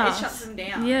smart shut- ass. It shuts them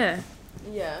down. Yeah.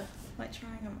 Yeah. Like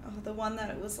trying the one that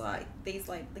it was like these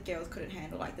like the girls couldn't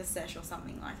handle like the sesh or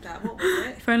something like that. What was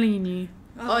it? If only you knew.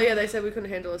 Oh yeah, they said we couldn't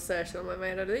handle a sesh. I'm like,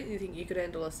 mate, I don't think you could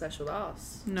handle a sesh with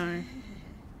us. No.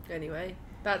 Anyway,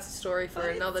 that's a story for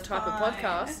But another it's type of fine.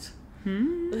 podcast.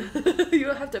 Hmm?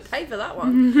 You'll have to pay for that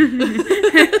one.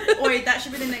 Wait, that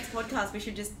should be the next podcast. We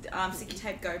should just sticky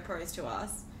tape GoPros to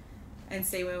us and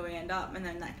see where we end up, and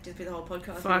then that could just be the whole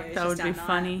podcast. Fuck, video. It's that would just be our night.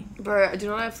 funny. Bro, do you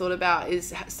know what I've thought about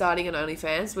is starting an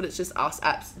OnlyFans, but it's just us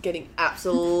getting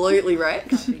absolutely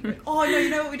wrecked. That'd be good. Oh no, you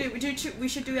know what we do? We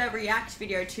should do a react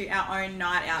video to our own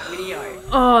night out video.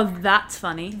 Oh, that's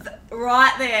funny.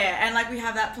 Right there, and like we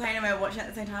have that playing and we're watching at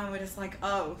the same time and we're just like,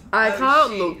 oh. I oh,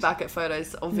 can't shit. look back at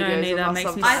photos or videos No, neither. of us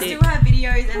Makes me sometimes. I sick. still have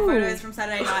videos and Ooh. photos from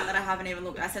Saturday night that I haven't even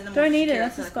looked at. I send them Don't all to eat it, Kira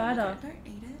that's so a I can look spider. at it. Don't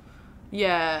eat it.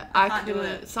 Yeah, I I can't do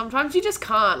couldn't. it. Sometimes you just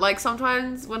can't. Like,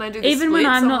 sometimes when I do the Even when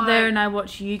splits, I'm not there like- and I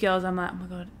watch you girls, I'm like, oh my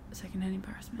god, secondhand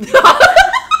embarrassment.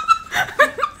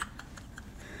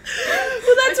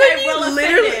 Well, that's Okay, when you well,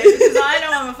 literally... offended, because I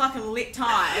know I'm a fucking lit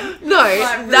time. No,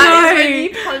 Like, that is no. when you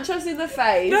punch us in the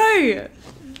face. No!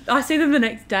 I see them the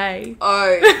next day.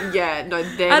 Oh, yeah, no,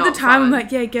 they're At the not time, I'm fun.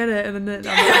 like, yeah, get it. And then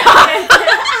I'm like,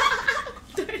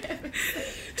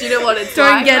 Do you know what it's Don't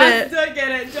like? get it. Don't get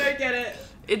it. Don't get it.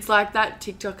 It's like that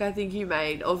TikTok I think you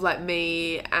made of like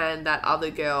me and that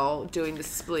other girl doing the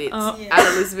splits Oh. Yeah.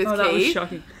 at Elizabeth oh, that was Key.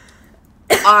 shocking.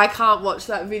 I can't watch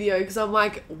that video because I'm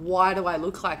like, why do I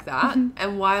look like that?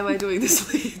 And why am I doing the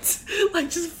splits? Like,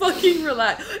 just fucking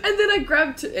relax. And then I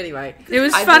grabbed... Anyway. It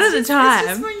was I fun at just- the It's just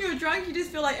time. when you're drunk, you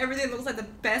just feel like everything looks like the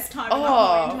best time in the Oh.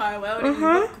 whole entire world. And you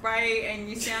Uh-huh. look great, and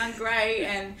you sound great,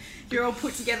 and you're all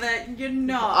put together. You're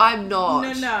not. I'm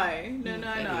not. No.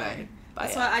 Anyway, but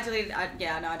That's yeah.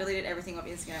 why I deleted everything off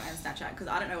Instagram and Snapchat because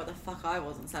I don't know what the fuck I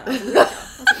was on Saturday. I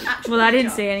was an actual Well, I didn't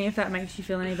picture. see any if that makes you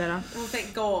feel any better. Well,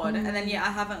 thank God. And then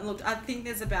I haven't looked. I think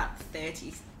there's about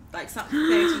 30, like something,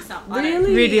 30 something. I don't know,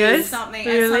 Really? Videos? Something.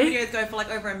 Really? And some videos go for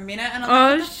like over a minute, and I'm Oh,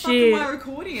 like, what the shit. fuck am I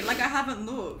recording? Like I haven't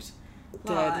looked.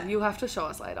 Dead. Like, You'll have to show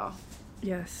us later.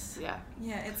 Yes. Yeah.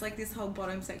 yeah, it's like this whole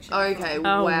bottom section. Okay,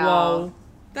 Oh, wow. whoa.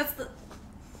 That's the.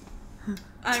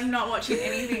 I'm not watching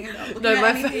anything. I'm not looking No, at my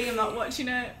anything. I'm not watching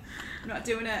it. I'm not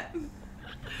doing it.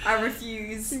 I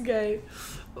refuse. Okay.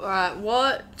 Alright,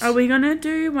 what? Are we going to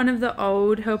do one of the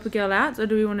old Help a Girl Outs or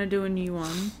do we want to do a new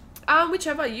one?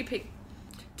 Whichever you pick.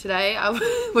 Today I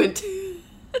went to...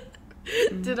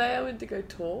 Today I went to go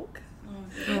talk.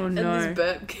 Oh, And no. this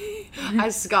burp, I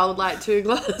sculled like 2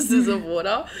 glasses of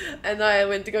water, and I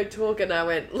went to go talk, and I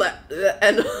went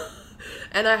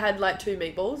and I had like 2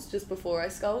 meatballs just before I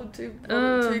sculled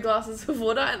 2 glasses of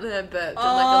water, and then I burped,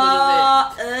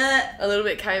 and like a little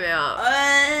bit came out.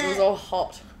 It was all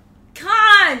hot.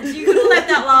 Can't! You could have let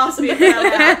that last bit out.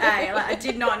 Like, I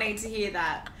did not need to hear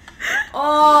that.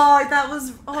 Oh, that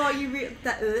was. Oh,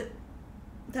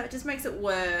 that just makes it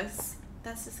worse.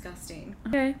 That's disgusting.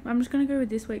 Okay, I'm just going to go with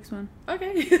this week's one.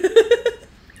 Okay.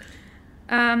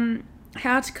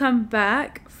 How to come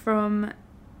back from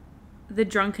the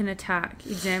drunken attack.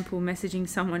 Example, messaging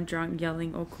someone drunk,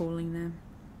 yelling or calling them.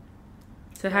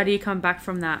 So how do you come back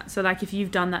from that? So like if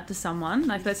you've done that to someone,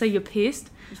 like let's say you're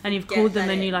pissed and you've called them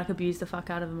and you like abuse the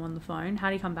fuck out of them on the phone, how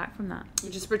do you come back from that?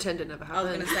 You just pretend it never I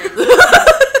was happened. going to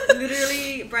say,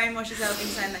 literally brainwash yourself in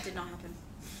saying that did not happen.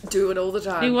 Do it all the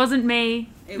time. It wasn't me.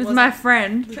 It was wasn't. my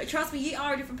friend. Trust me, you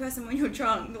are a different person when you're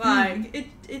drunk. Like,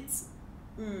 it's...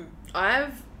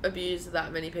 I've abused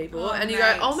that many people, Oh, and you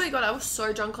mate. go, "Oh my god, I was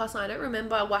so drunk last night. I don't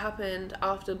remember what happened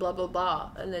after blah blah blah."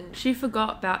 And then She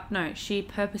forgot about... No, she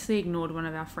purposely ignored one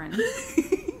of our friends.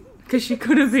 Because she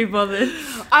couldn't be bothered.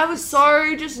 I was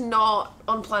so just not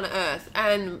on planet Earth,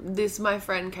 and my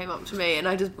friend came up to me, and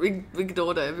I just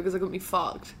ignored her because I got me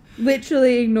fucked.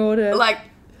 Literally ignored her. Like,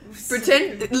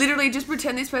 literally just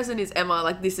pretend this person is Emma.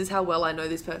 Like, this is how well I know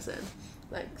this person.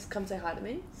 Like, come say hi to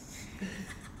me.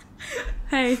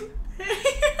 Hey.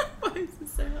 Why is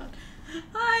this so hard?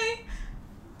 Hi.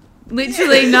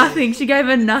 Literally nothing. She gave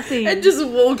her nothing. And just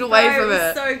walked away Bro, from it it.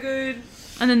 was so good.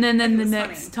 And then It the was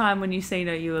next funny. time when you seen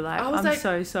her, you were like, I was I'm like,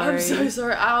 so sorry. I'm so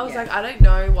sorry. I was Yeah. like, I don't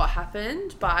know what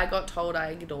happened, but I got told I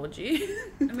ignored you.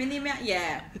 I mean, the amount...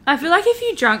 Yeah. I feel like if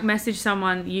you drunk message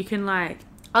someone, you can like...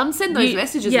 Unsend those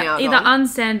messages yeah, now. either though.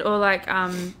 unsend or like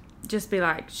just be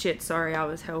like, shit, sorry, I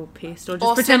was hell pissed. Or just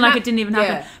Or pretend send like that- it didn't even yeah.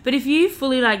 happen. But if you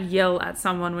fully like yell at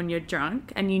someone when you're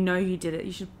drunk and you know you did it,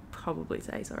 you should probably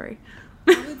say sorry.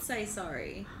 I would say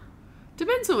sorry.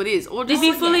 Depends who it is. Or If just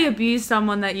you fully yeah. abuse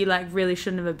someone that you like really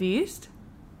shouldn't have abused,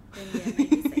 Then yeah,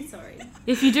 maybe say sorry.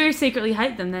 if you do secretly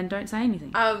hate them, then don't say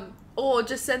anything. or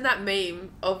just send that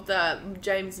meme of the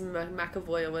James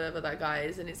McAvoy or whatever that guy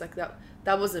is, and it's like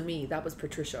that wasn't me, that was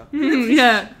Patricia.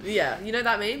 Yeah. Yeah, you know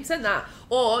that meme? Send that.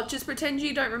 Or just pretend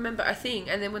you don't remember a thing,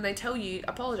 and then when they tell you,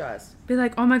 apologise. Be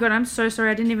like, oh my god, I'm so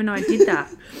sorry, I didn't even know I did that.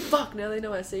 Fuck, now they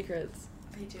know our secrets.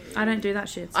 They do. I don't do that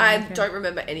shit. So I care. don't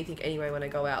remember anything anyway when I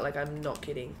go out. Like, I'm not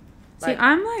kidding. See, Like,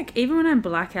 I'm like, even when I'm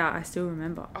blackout, I still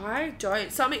remember. I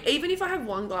don't. Even if I have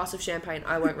one glass of champagne,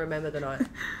 I won't remember the night.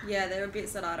 Yeah, there are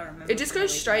bits that I don't remember. It just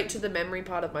goes straight to the memory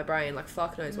part of my brain. Like,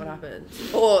 fuck knows what happened.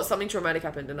 Or something traumatic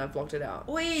happened and I've blocked it out.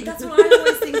 Wait, that's what I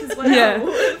always think as well. Yeah.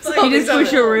 It's You You just Something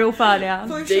push it real far down.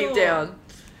 For Deep sure. down.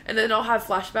 And then I'll have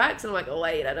flashbacks and I'm like, oh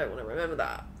wait, I don't want to remember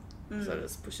that. Mm. So I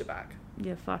just push it back.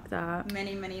 Yeah, fuck that.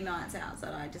 Many nights out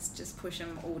that I just push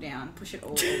them all down, push it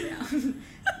all down.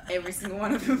 Every single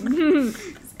one of them.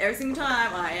 Every single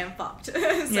time I am fucked. So,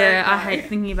 Yeah, I no. hate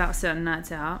thinking about certain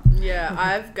nights out. Yeah,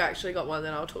 I've actually got one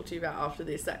that I'll talk to you about after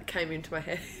this that came into my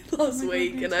head last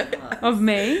week. God, And me I... too. Of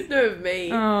me? No, of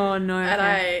me. Oh, no. And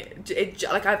okay.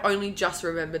 I've only just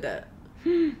remembered it.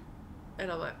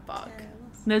 And I'm like, fuck.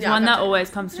 There's Yeah, one I've that got to- always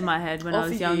comes to my head when Oh, I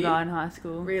was for younger you? in high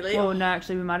school. Really? Well, no,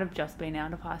 actually, we might have just been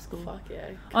out of high school. Fuck yeah.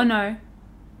 Oh, no.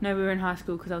 No, we were in high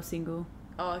school because I was single.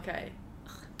 Oh, okay.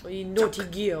 Well, you naughty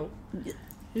girl.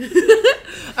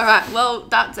 Alright, well,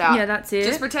 that's out. Yeah, that's it.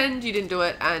 Just pretend you didn't do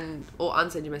it or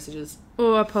unsend your messages.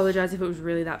 Or apologise if it was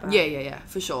really that bad. Yeah,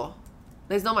 for sure.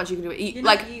 There's not much you can do. You're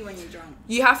Like, not you when you're drunk.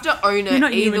 you have to own You're it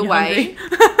not you either when you're way.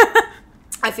 hungry.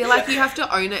 I feel like you have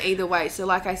to own it either way. So,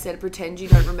 like I said, pretend you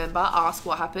don't remember, ask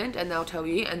what happened, and they'll tell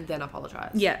you, and then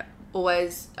apologise. Yeah.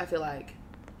 Always, I feel like.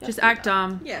 you Just have act to do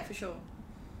dumb. Yeah, for sure.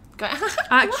 that. Go.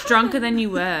 Act drunker than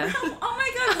you were. Oh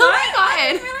my god, Oh my what? God.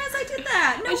 I didn't realise I did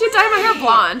that. No I should dye my hair way.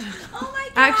 blonde. Oh my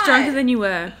god. Act drunker than you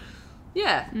were.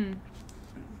 Yeah. Do you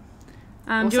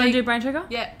Or want to say- do brain trigger?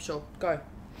 Yeah, sure. Go.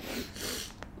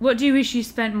 What do you wish you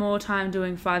spent more time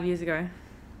doing 5 years ago?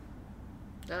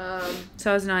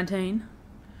 So I was 19.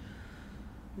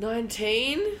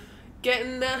 19.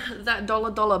 Getting that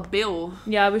dollar bill.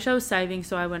 Yeah, I wish I was saving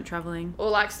so I went travelling. Or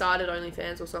like started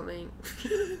OnlyFans or something.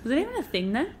 Was it even a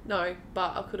thing then? No,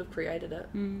 but I could have created it.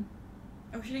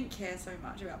 I wish I didn't care so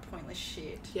much about pointless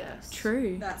shit. Yes.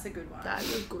 True. That's a good one. That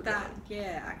is a good That, one.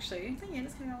 yeah, actually. I think, yeah,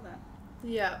 just came out with that.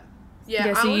 Yeah. Yeah,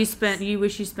 Yeah, so I you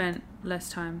wish you spent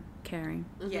less time caring.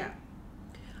 Mhm. Yeah.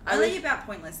 I I would- think about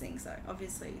pointless things, though.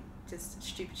 Obviously, just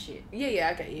stupid shit. Yeah,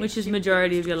 I get you. Which is Stupid,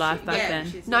 majority of your stupid life shit. back Yeah, then.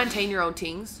 which is- 19-year-old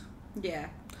things. Yeah.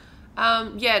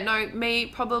 Yeah, no, me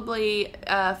probably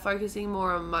focusing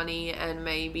more on money and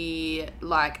maybe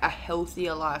like a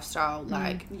healthier lifestyle,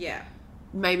 like Yeah.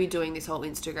 maybe doing this whole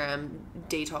Instagram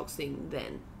detox thing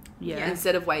then Yeah.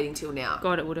 instead of waiting till now.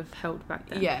 God, it would have helped back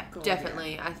then. Yeah, God,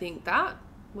 definitely. I think that.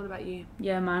 What about you?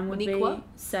 Yeah, mine would be Moniqua?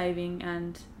 saving,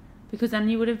 and because then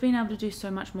you would have been able to do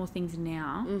so much more things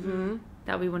now Mm-hmm.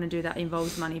 that we want to do that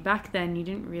involves money. Back then, you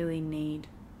didn't really need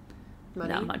Money?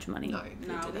 that much money. No.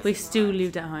 No, that's We right. still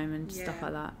lived at home and stuff Yeah.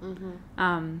 like that.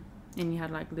 Mm-hmm. And you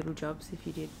had like little jobs if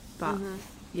you did. But Mm-hmm.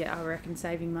 yeah, I reckon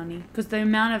saving money, because the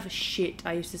amount of shit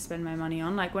I used to spend my money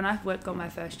on, like when I got my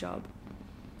first job,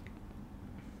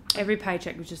 every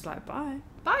paycheck was just like, bye.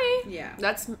 Bye. Yeah.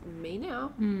 That's me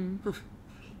now.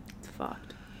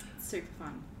 fucked. Super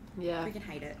fun. Yeah. Freaking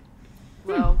hate it.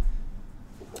 Well,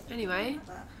 anyway. Like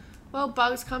that. Well,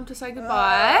 Bugs come to say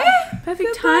goodbye. Perfect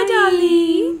Goodbye,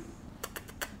 timing.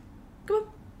 Come on.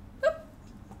 Up.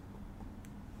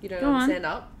 You don't Go on. stand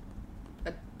up.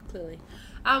 Clearly.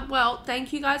 Well,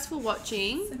 thank you guys for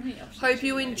watching. So many options. Hope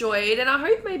you enjoyed, and I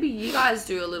hope maybe you guys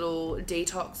do a little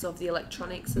detox of the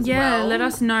electronics as Yeah, well. let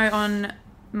us know on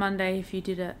Monday if you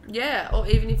did it. Yeah, or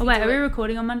even if Oh you wait, do are we it-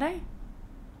 recording on Monday?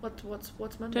 What's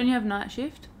Monday? Don't you have night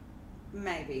shift?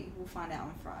 Maybe. We'll find out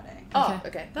on Friday. Oh, Okay.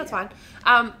 okay, that's Yeah.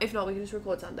 fine. If not, we can just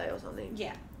record Sunday or something.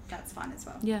 Yeah, that's fine as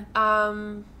well. Yeah.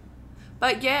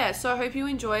 But yeah, so I hope you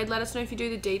enjoyed. Let us know if you do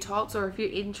the detox or if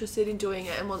you're interested in doing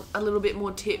it and want a little bit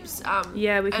more tips.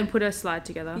 Yeah, we can and- put a slide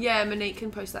together. Yeah, Monique can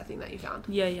post that thing that you found.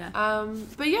 Yeah.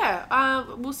 But yeah,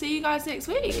 we'll see you guys next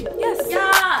week. Yes.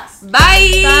 Yes!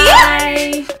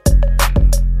 Bye! Bye.